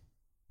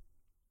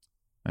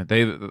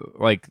they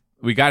like.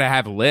 We got to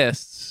have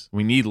lists.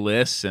 We need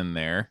lists in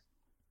there.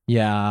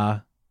 Yeah.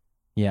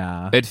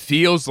 It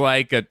feels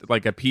like a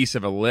piece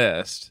of a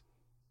list.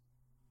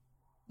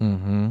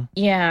 Mm-hmm.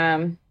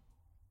 Yeah.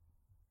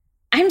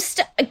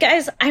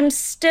 I'm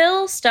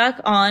still stuck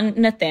on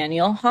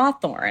Nathaniel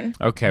Hawthorne.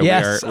 Okay.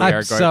 Yes, we are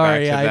I'm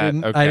sorry. Back to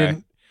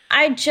that.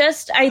 I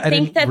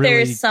think that there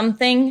is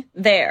something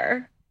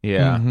there.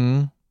 Yeah.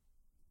 Mm-hmm.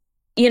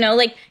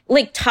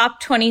 Like top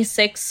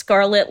 26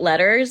 scarlet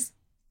letters.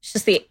 It's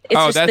just the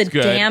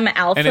good. damn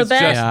alphabet. And it's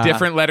just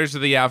different letters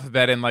of the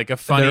alphabet in like a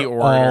funny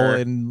order. All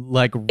in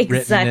like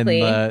written in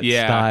the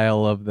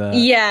style of the.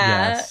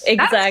 Yeah, yes.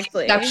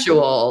 exactly. That's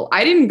conceptual.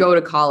 I didn't go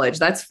to college.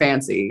 That's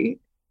fancy.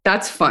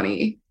 That's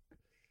funny.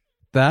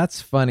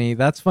 That's funny.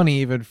 That's funny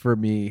even for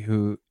me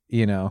who,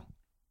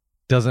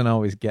 doesn't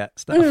always get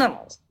stuff.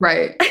 No.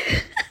 Right.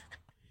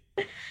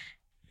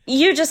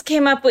 You just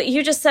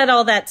said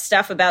all that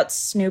stuff about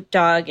Snoop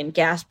Dogg and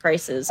gas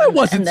prices. It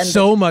wasn't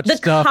so much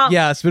stuff.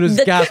 Yes, but it was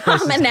gas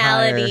prices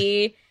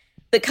higher.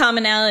 The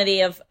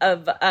commonality of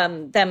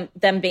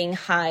them being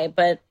high,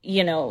 but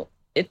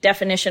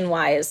definition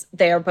wise,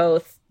 they are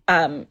both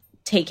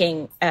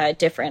taking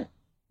different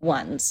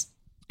ones.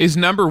 Is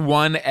number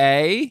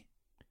 1A?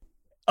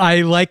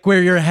 I like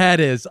where your head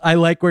is. I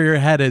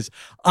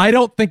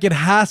don't think it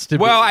has to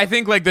be. Well, I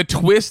think like the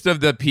twist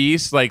of the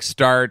piece like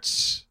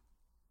starts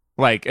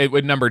Like it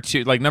would number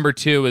 2. Like number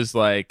 2 is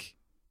like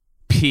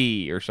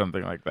P or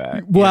something like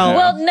that. Well-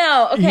 Well,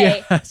 no,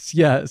 okay.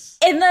 Yes.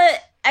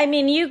 I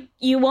mean,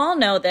 you all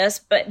know this,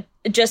 but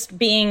just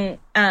being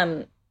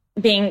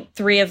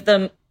 3 of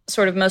the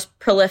sort of most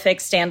prolific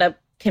stand-up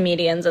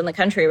comedians in the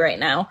country right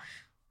now,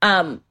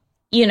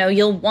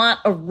 you'll want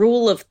a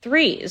rule of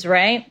 3s,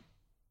 right?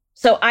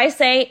 So I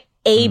say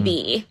A,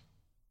 B,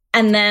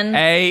 and then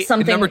A.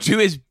 something. Number 2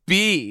 is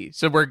B.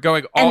 So we're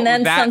going all And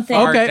then that something-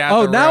 far Okay. down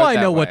Oh, the now road I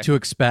that know way. what to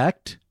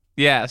expect.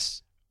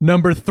 Yes.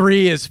 Number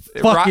 3 is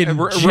fucking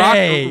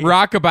J.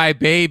 Rockabye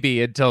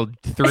Baby until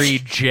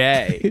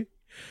 3J.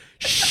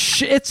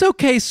 Shh, it's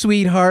okay,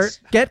 sweetheart.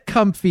 Get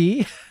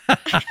comfy. I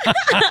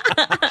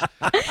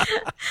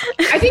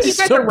think you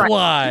guys are right.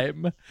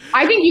 Sublime.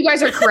 I think you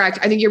guys are correct.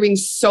 I think you're being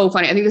so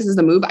funny. I think this is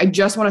the move. I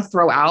just want to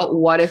throw out,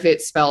 what if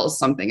it spells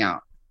something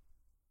out?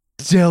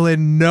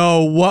 Dylan,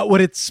 no. What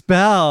would it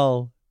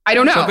spell? I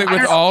don't know. Something I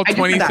don't with know. all I just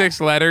said that.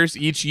 26 letters,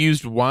 each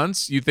used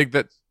once. You think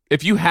that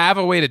if you have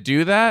a way to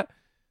do that,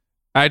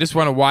 I just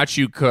want to watch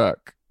you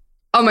cook.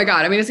 Oh my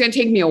God. I mean, it's going to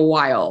take me a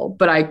while,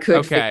 but I could.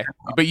 Okay. figure it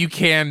out. But you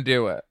can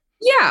do it.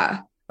 Yeah.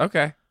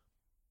 Okay.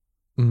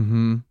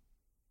 Mm-hmm.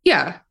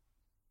 Yeah.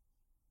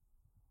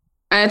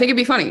 And I think it'd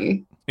be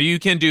funny. You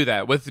can do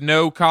that with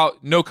no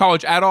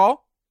college at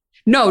all?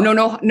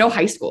 No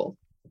high school.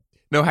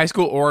 No high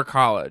school or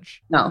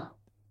college. No.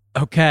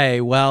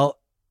 Okay, well,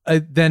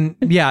 then,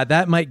 yeah,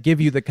 that might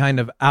give you the kind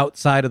of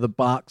outside of the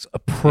box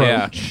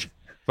approach.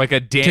 Like a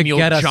Daniel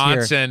get us here.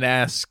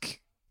 Johnson-esque.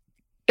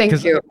 Thank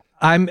 'Cause you.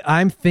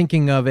 I'm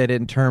thinking of it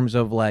in terms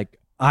of like,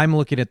 I'm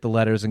looking at the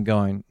letters and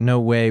going, no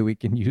way we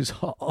can use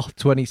all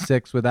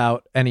 26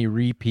 without any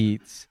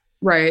repeats.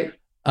 Right.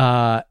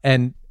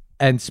 And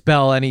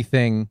spell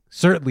anything,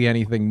 certainly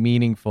anything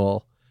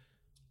meaningful.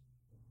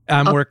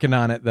 I'm working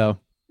on it though.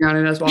 You're on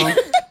it as well.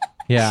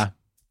 Yeah.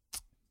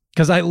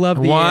 Because I love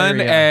the 1A,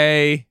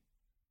 area.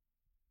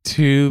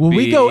 2B. When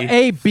we go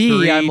A, B,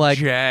 3J, I'm like,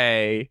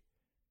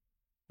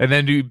 and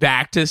then do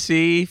back to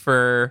C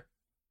for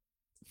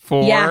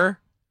 4.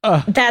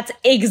 Yeah. That's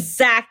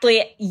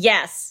exactly,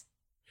 yes.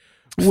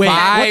 wait, what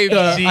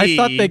 5Z. I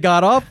thought they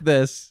got off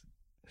this.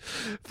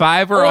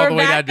 5 we're all Or the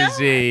way down back to up.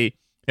 Z.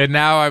 And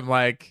now I'm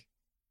like,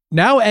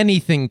 Now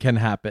anything can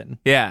happen.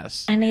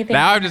 yes. Anything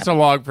Now I'm can just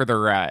along for the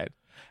ride.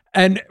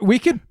 And we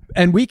could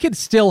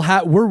still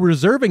have, we're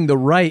reserving the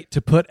right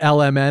to put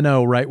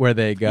LMNO right where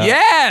they go.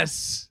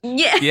 Yes.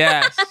 Yes.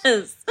 Yes.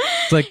 It's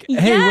like,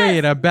 hey,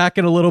 Yes. wait, I'm back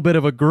in a little bit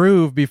of a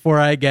groove before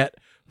I get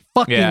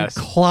fucking Yes.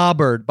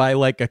 clobbered by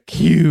like a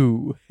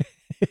Q.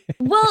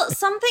 Well,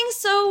 something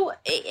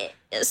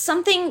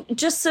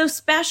just so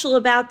special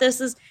about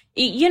this is,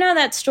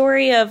 that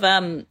story of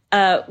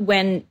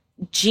when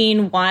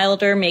Gene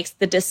Wilder makes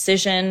the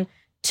decision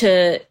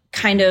to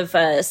kind of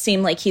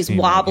seem like he's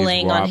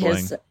wobbling on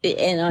his cane.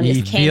 He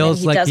and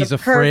feels he like does he's a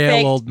perfect,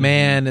 frail old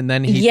man, and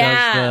then he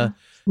does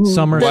the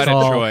somersault.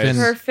 choice. And,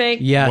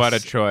 perfect. yes. What a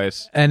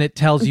choice. And it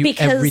tells you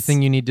Because-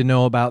 everything you need to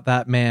know about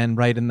that man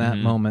right in that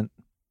moment.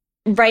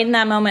 Right in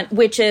that moment,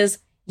 which is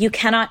you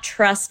cannot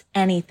trust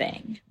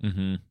anything.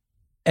 Mm-hmm.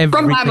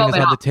 Everything is moment on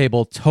the on.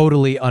 table,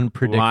 totally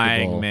unpredictable.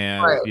 Lying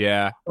man. Right.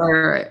 Yeah.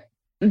 Right.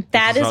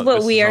 That This is what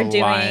this we is are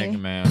a lying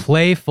doing. man.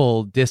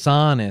 Playful,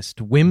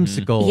 dishonest,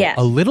 whimsical, Yes.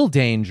 a little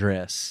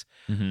dangerous.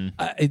 Mhm.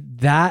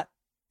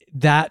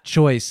 That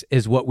choice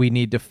is what we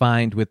need to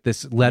find with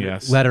this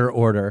Yes. letter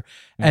order.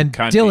 And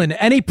Cunty. Dylan,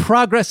 any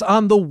progress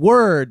on the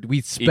word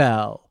we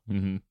spell?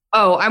 Mhm.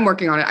 Oh, I'm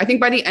working on it. I think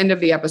by the end of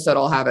the episode,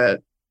 I'll have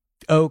it.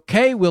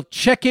 Okay, we'll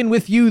check in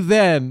with you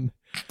then.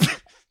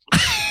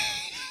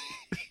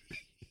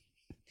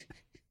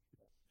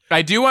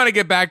 I do want to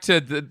get back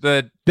to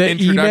the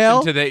introduction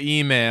email? to the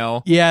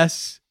email.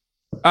 Yes.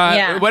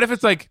 Yeah. What if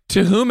it's like,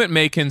 to whom it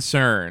may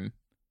concern?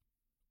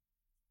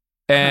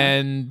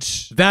 And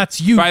That's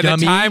you, by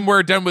dummy. the time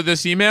we're done with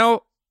this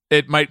email,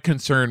 it might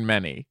concern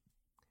many.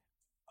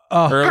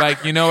 Oh, Or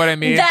like, you know what I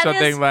mean? That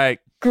Something is- like,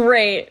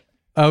 Great.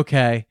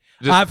 okay.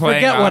 just I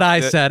playing forget what off I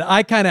the- said.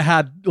 I kind of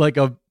had like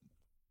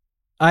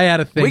I had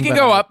a thing. We can but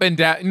go I- up and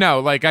down.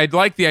 No, like I'd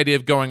like the idea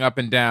of going up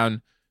and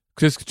down,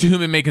 because to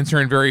whom it may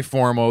concern, very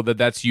formal.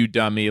 That's you,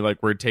 dummy. Like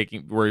we're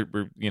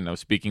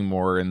speaking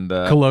more in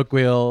the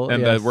colloquial.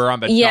 and yes. we're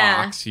on the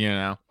Yeah. docks.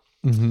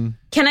 Mhm.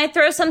 Can I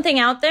throw something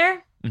out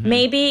there? Mhm.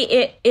 Maybe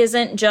it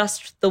isn't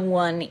just the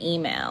one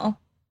email.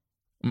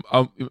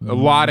 A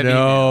lot of emails.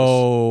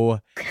 No.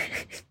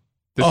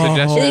 The Oh.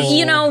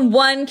 suggestion.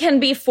 One can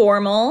be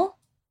formal,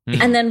 Mhm.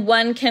 and then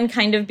one can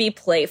kind of be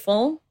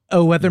playful. A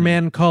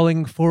weatherman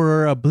calling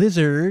for a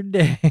blizzard.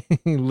 A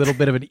little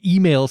bit of an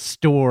email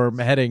storm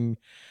heading,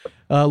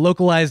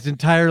 localized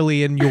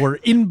entirely in your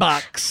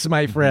inbox,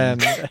 my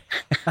friend.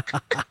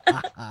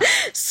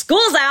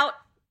 School's out.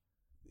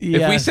 If we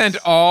Yes. send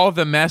all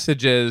the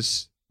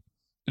messages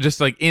just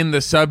like in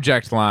the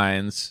subject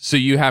lines, so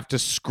you have to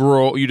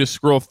you just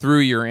scroll through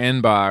your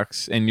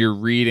inbox and you're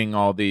reading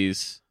all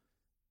these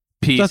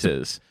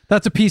pieces.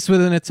 That's a piece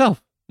within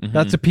itself. Mhm.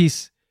 That's a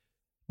piece.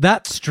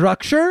 That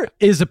structure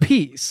is a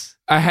piece.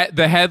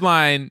 The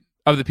headline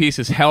of the piece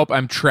is "Help!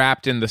 I'm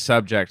trapped in the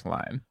subject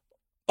line."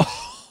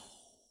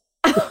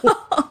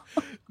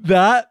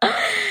 That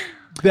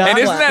And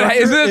isn't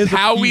is this a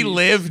how we piece.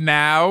 live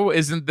now?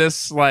 Isn't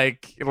this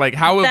like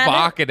how That is-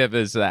 evocative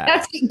is that?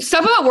 That's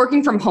stuff about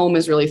working from home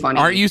is really funny.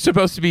 Aren't you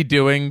supposed to be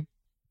doing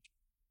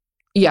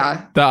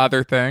Yeah. the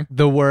other thing?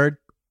 the word?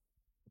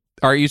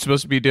 Are you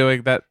supposed to be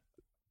doing that?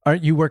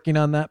 Aren't you working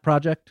on that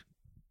project?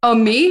 Oh,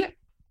 me?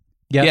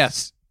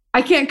 Yes.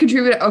 I can't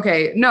contribute.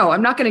 Okay. No,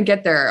 I'm not going to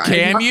get there. I'm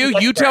Can not you? gonna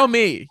get You there. tell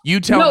me. You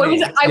tell No,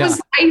 me.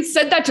 I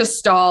said that to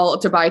stall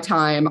to buy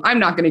time. I'm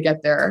not going to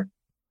get there.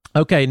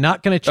 Okay,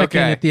 not going to check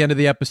in Okay. at the end of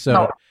the episode.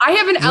 No, I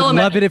have an Would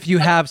element. love it if you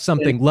have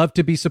something. Love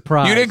to be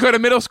surprised. You didn't go to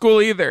middle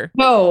school either.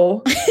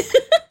 No.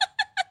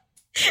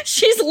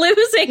 She's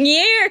losing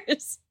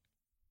years.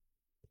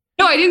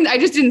 No, I didn't. I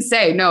just didn't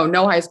say no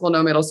high school,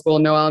 no middle school,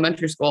 no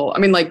elementary school. I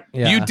mean, like,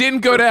 Yeah. You didn't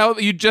go to.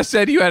 You just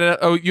said you had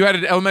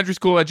an elementary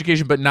school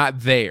education, but not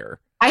there.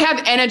 I have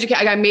an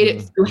education. I made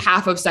it through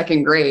half of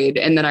second grade,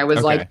 and then I was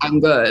Okay. like, I'm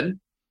good.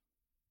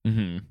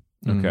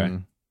 Mm-hmm. Okay.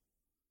 Mhm.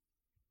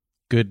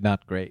 Good,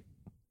 not great.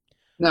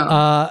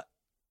 No.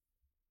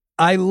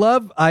 I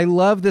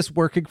love this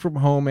working from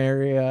home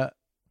area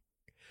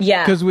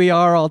Yeah. because we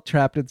are all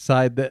trapped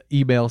inside the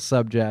email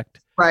subject.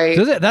 Right.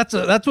 Does it? That's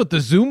what the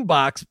Zoom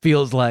box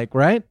feels like,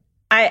 right?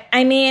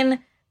 I mean,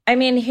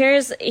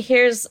 here's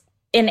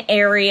an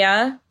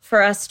area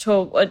for us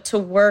to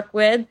work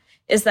with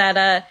is that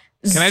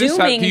Can I just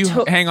stop? zooming. Do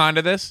you hang on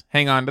to this?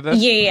 Hang on to this.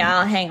 Yeah,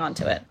 I'll hang on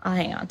to it.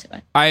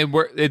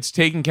 It's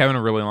taken Kevin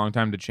a really long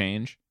time to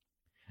change.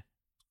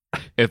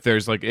 If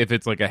it's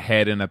like a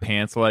head in a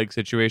pants leg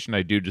situation,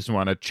 I do just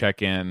want to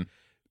check in.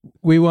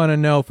 We want to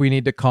know if we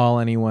need to call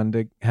anyone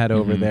to head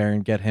over Mhm. there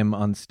and get him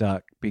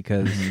unstuck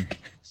because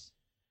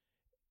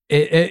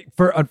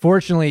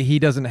unfortunately he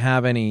doesn't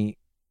have any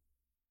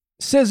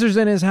scissors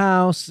in his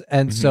house,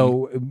 and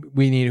so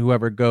we need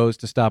whoever goes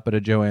to stop at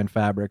a Joanne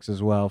Fabrics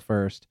as well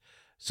first,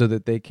 so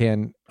that they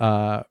can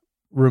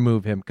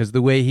remove him, because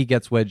the way he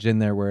gets wedged in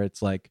there, where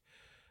it's like,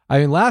 I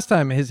mean, last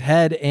time his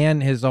head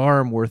and his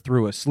arm were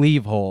through a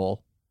sleeve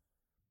hole,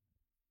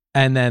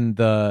 and then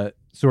the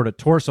sort of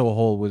torso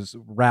hole was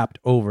wrapped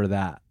over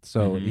that,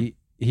 so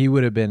he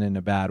would have been in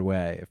a bad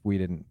way if we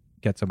didn't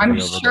get somebody I'm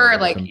over there sure,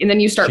 with like, some and then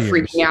you start cheers.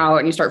 freaking out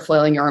and you start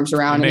flailing your arms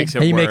around. It and makes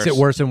it He worse. makes it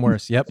worse and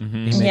worse. Yep. Mhm. He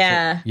makes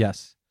Yeah. it,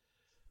 yes.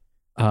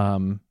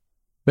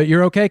 But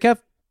you're okay, Kev?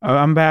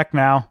 I'm back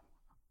now.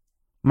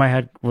 My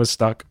head was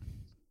stuck.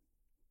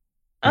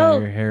 Yeah, Oh,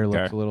 your hair looks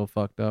Okay. a little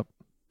fucked up.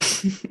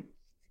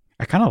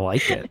 I kind of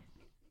like it.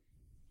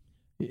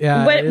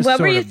 Yeah. What- it is what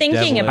were sort you of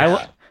thinking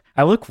devilish. about?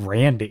 I look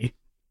randy.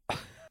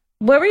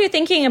 what were you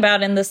thinking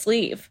about in the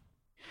sleeve?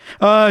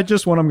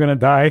 Just when I'm gonna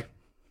die.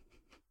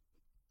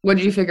 What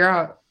did you figure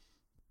out?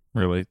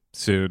 Really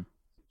soon.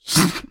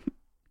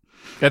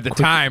 At the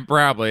time,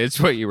 probably it's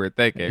what you were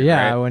thinking.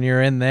 Yeah, right? when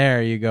you're in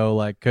there, you go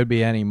like, could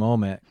be any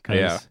moment. 'Cause,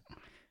 Yeah.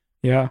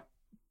 Yeah.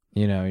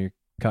 you know, you're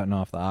cutting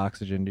off the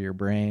oxygen to your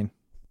brain.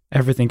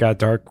 Everything got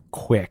dark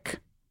quick.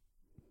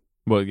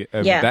 Well,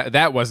 Yeah.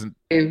 that wasn't.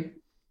 Dude,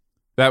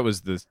 That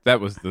was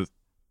the.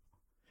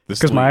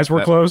 Because my eyes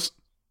were closed.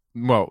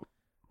 Well,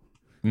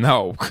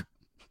 no. It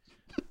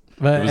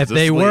But was if the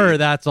they were, sleeve.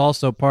 that's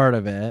also part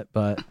of it.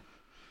 But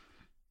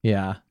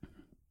yeah.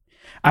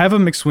 I have a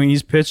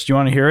McSweeney's pitch. Do you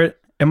want to hear it?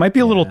 It might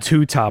be a little Yeah.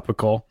 too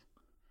topical.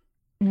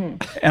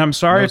 Mhm. And I'm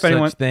sorry No if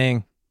anyone such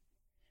thing.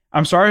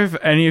 I'm sorry if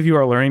any of you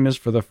are learning this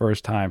for the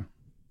first time.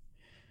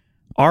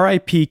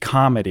 R.I.P.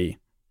 comedy.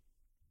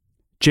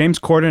 James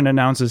Corden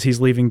announces he's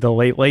leaving the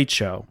Late Late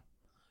Show.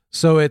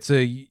 So it's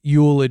a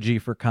eulogy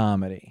for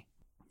comedy.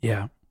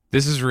 Yeah.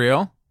 This is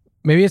real.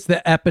 Maybe it's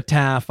the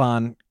epitaph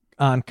on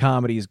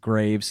comedy's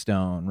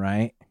gravestone,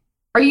 right?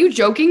 are you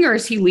joking or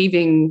is he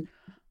leaving?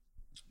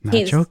 Not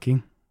He's-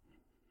 joking.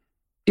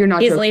 You're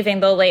not He's joking. leaving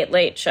the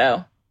Late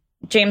Show.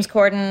 James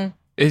Corden.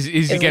 Is he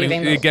Is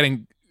leaving the-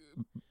 getting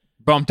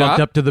bumped Bumped up?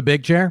 up to the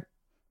big chair.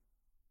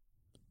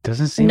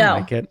 Doesn't seem No.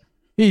 like it.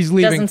 He's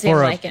leaving Doesn't seem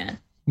for like a it.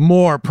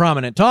 more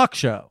prominent talk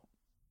show.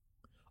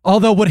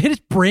 Although, would his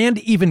brand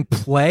even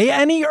play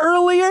any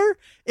earlier?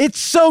 It's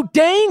so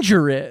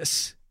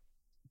dangerous.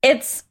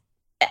 It's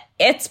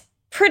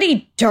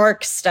pretty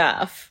dark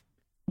stuff.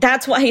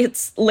 That's why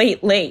it's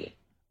late.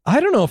 I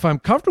don't know if I'm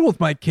comfortable with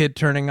my kid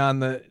turning on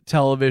the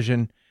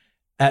television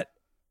at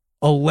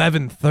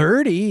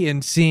 11:30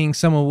 and seeing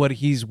some of what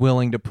he's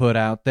willing to put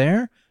out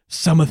there.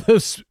 Some of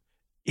those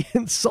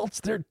insults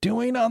they're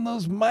doing on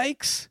those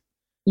mics.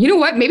 You know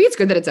what? Maybe it's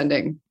good that it's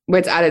ending. When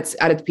it's at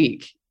its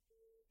peak.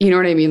 You know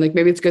what I mean? Like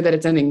maybe it's good that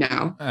it's ending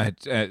now.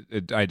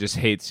 I just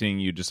hate seeing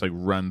you just like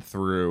run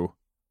through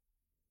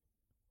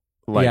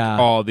like Yeah.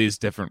 all these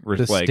different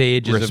The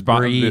stages of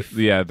grief.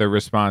 the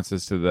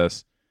responses to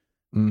this.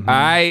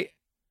 Mhm.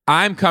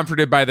 I'm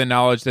comforted by the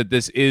knowledge that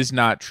this is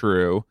not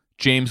true.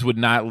 James would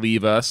not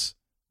leave us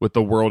with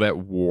the world at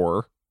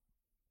war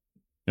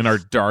in our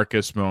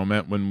darkest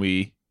moment when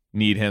we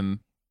need him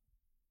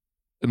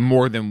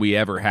more than we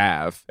ever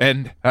have,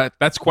 and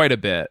that's quite a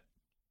bit.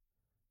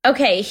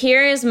 Okay,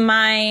 here is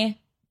my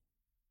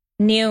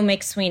Neo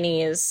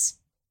McSweeney's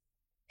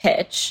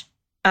pitch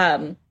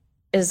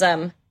is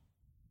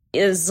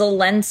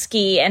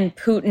Zelensky and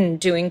Putin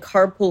doing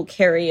carpool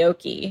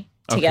karaoke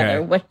together.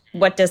 Okay.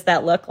 What does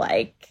that look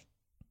like?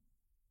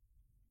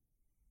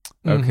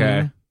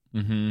 Okay.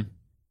 Mm-hmm.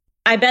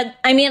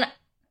 I mean,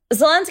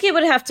 Zelensky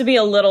would have to be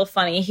a little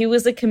funny. He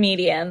was a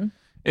comedian.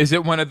 Is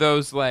it one of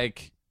those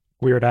like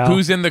Weird Al.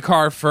 who's in the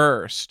car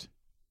first?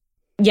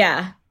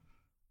 Yeah.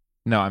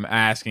 No, I'm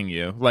asking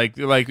you. Like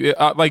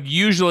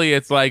usually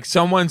it's like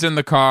someone's in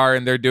the car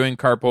and they're doing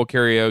carpool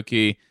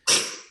karaoke,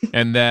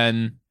 and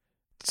then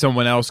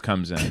someone else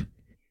comes in.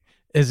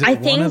 Is it I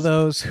one think- of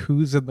those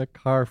who's in the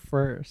car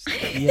first?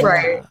 Yeah.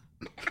 Right.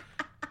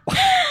 What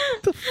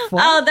the fuck?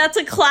 Oh, that's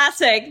a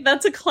classic.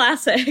 That's a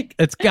classic.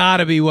 It's got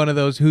to be one of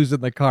those who's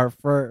in the car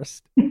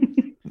first.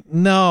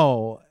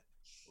 No.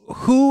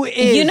 Who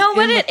is You know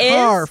what in it the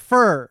car is?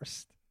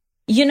 first?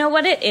 You know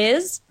what it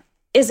is?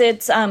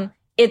 It's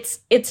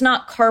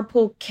not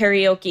carpool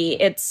karaoke.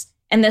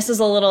 And this is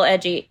a little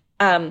edgy.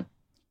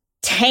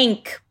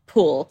 Tank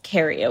pool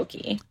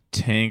karaoke.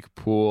 Tank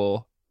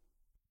pool.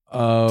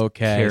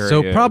 Okay.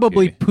 So Karaoke.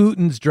 probably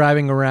Putin's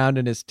driving around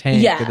in his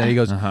tank, Yeah. and then he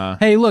goes, Uh-huh.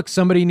 hey, look,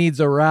 somebody needs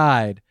a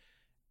ride.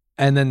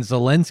 And then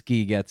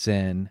Zelensky gets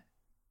in.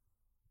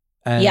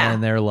 And Yeah.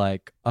 then they're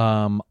like,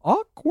 awkward.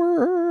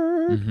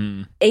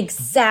 Mm-hmm.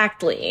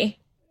 Exactly.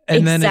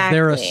 And then is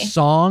there a Exactly.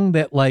 song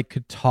that like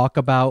could talk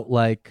about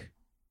like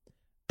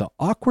the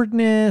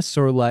awkwardness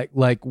or like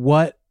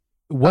what's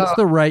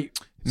the right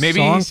Maybe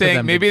song he's for saying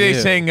them to maybe they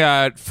do? sing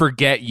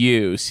 "Forget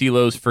You."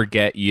 CeeLo's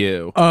 "Forget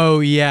You."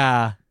 Oh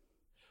yeah.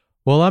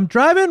 Well, I'm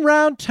driving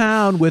around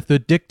town with a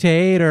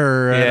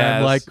dictator, and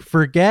I'm Yes. like,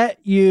 forget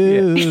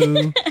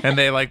you. And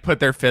they like put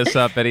their fists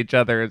up at each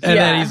other. And then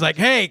Yeah. he's like,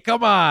 hey,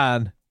 come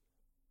on.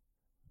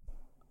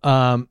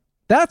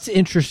 That's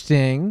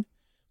interesting.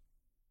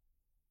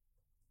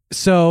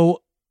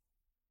 So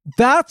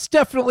that's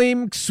definitely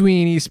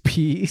McSweeney's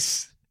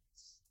piece.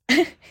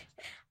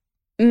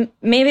 Maybe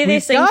they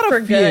We've sing got a for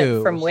few.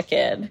 good from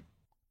Wicked.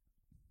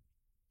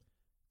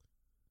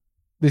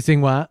 They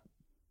sing what?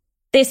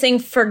 They sing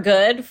for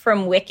good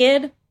from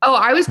Wicked. Oh,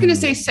 I was going to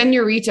say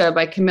Senorita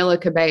by Camila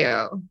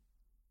Cabello.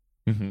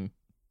 Mm-hmm.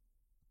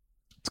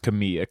 It's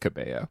Camilla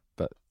Cabello,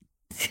 but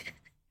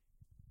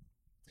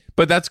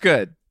that's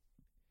good.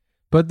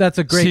 But that's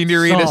a great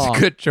Senorita's song. a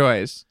good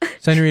choice.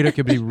 Senorita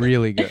could be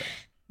really good.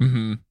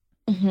 Mm-hmm.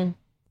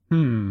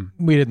 Mm-hmm.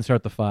 We didn't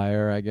start the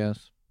fire, I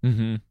guess.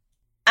 Mm-hmm.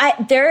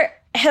 There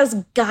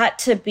has got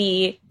to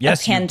be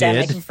Yes, a you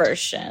pandemic did.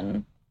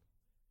 version.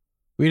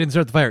 We didn't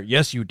start the fire.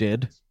 Yes, you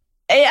did.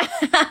 Yeah.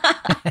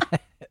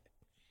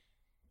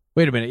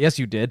 Wait a minute. Yes,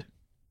 you did.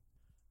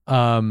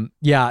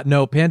 Yeah,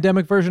 no,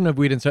 pandemic version of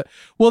We Didn't Start.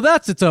 Well,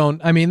 that's its own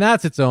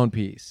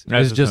piece.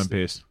 That's It's its just own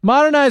piece.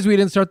 modernized We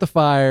Didn't Start the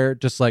Fire,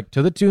 just like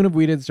to the tune of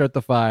We Didn't Start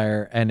the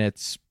Fire, and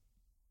it's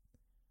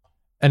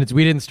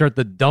We Didn't Start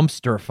the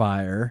Dumpster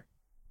Fire,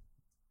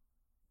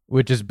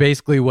 which is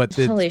basically what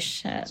the Holy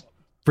shit.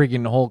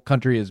 freaking whole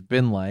country has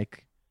been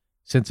like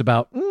since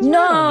about I don't No.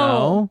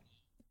 know,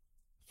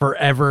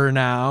 forever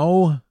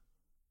now.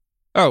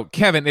 Oh,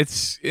 Kevin,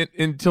 it's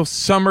until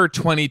summer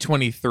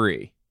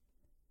 2023.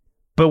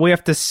 But we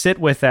have to sit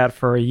with that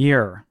for a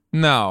year.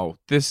 No,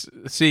 this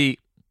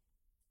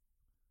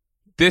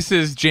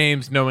is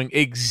James knowing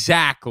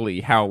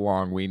exactly how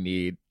long we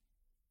need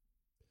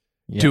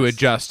to Yes.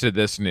 adjust to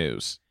this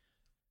news.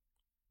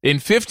 In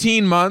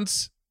 15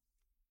 months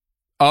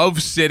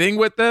of sitting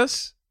with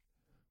this,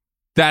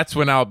 that's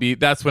when I'll be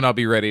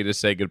ready to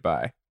say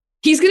goodbye.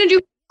 He's going to do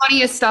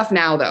funniest stuff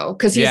now, though,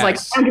 because he's like,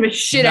 Yes. I don't give a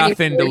shit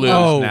Nothing to anymore. lose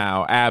Oh.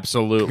 now.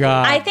 Absolutely.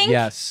 God, I think-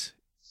 yes.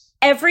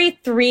 Every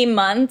 3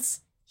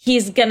 months,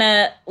 he's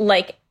gonna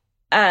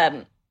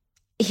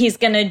he's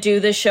gonna do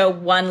the show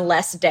one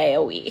less day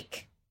a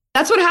week.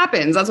 That's what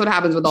happens. That's what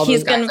happens with all He's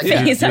those guys. gonna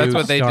Like, phase That's out.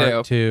 what they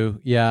Start do.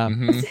 to, yeah.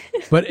 Mhm.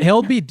 But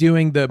he'll be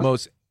doing the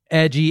most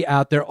edgy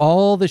out there,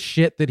 all the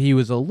shit that he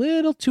was a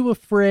little too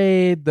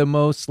afraid, the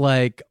most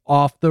like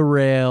off the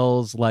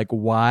rails, like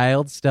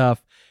wild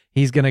stuff.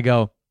 He's going to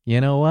go,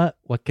 you know what?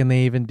 What can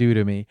they even do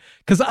to me?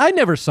 Because I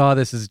never saw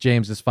this as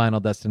James's final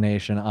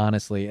destination,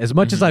 honestly. As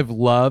much as I've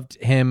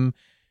loved him,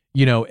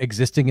 you know,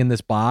 existing in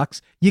this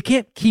box, you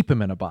can't keep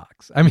him in a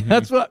box. I mean,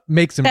 that's what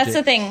makes him That's James.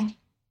 the thing.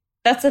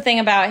 That's the thing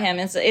about him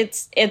is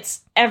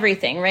it's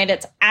everything, right?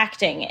 It's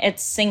acting,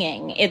 it's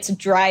singing, it's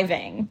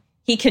driving.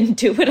 He can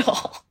do it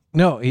all.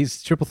 No,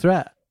 he's triple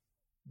threat.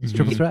 He's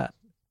triple threat.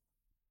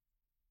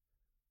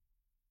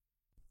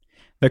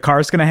 The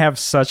car's going to have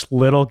such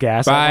little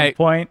gas at Bye. one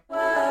point.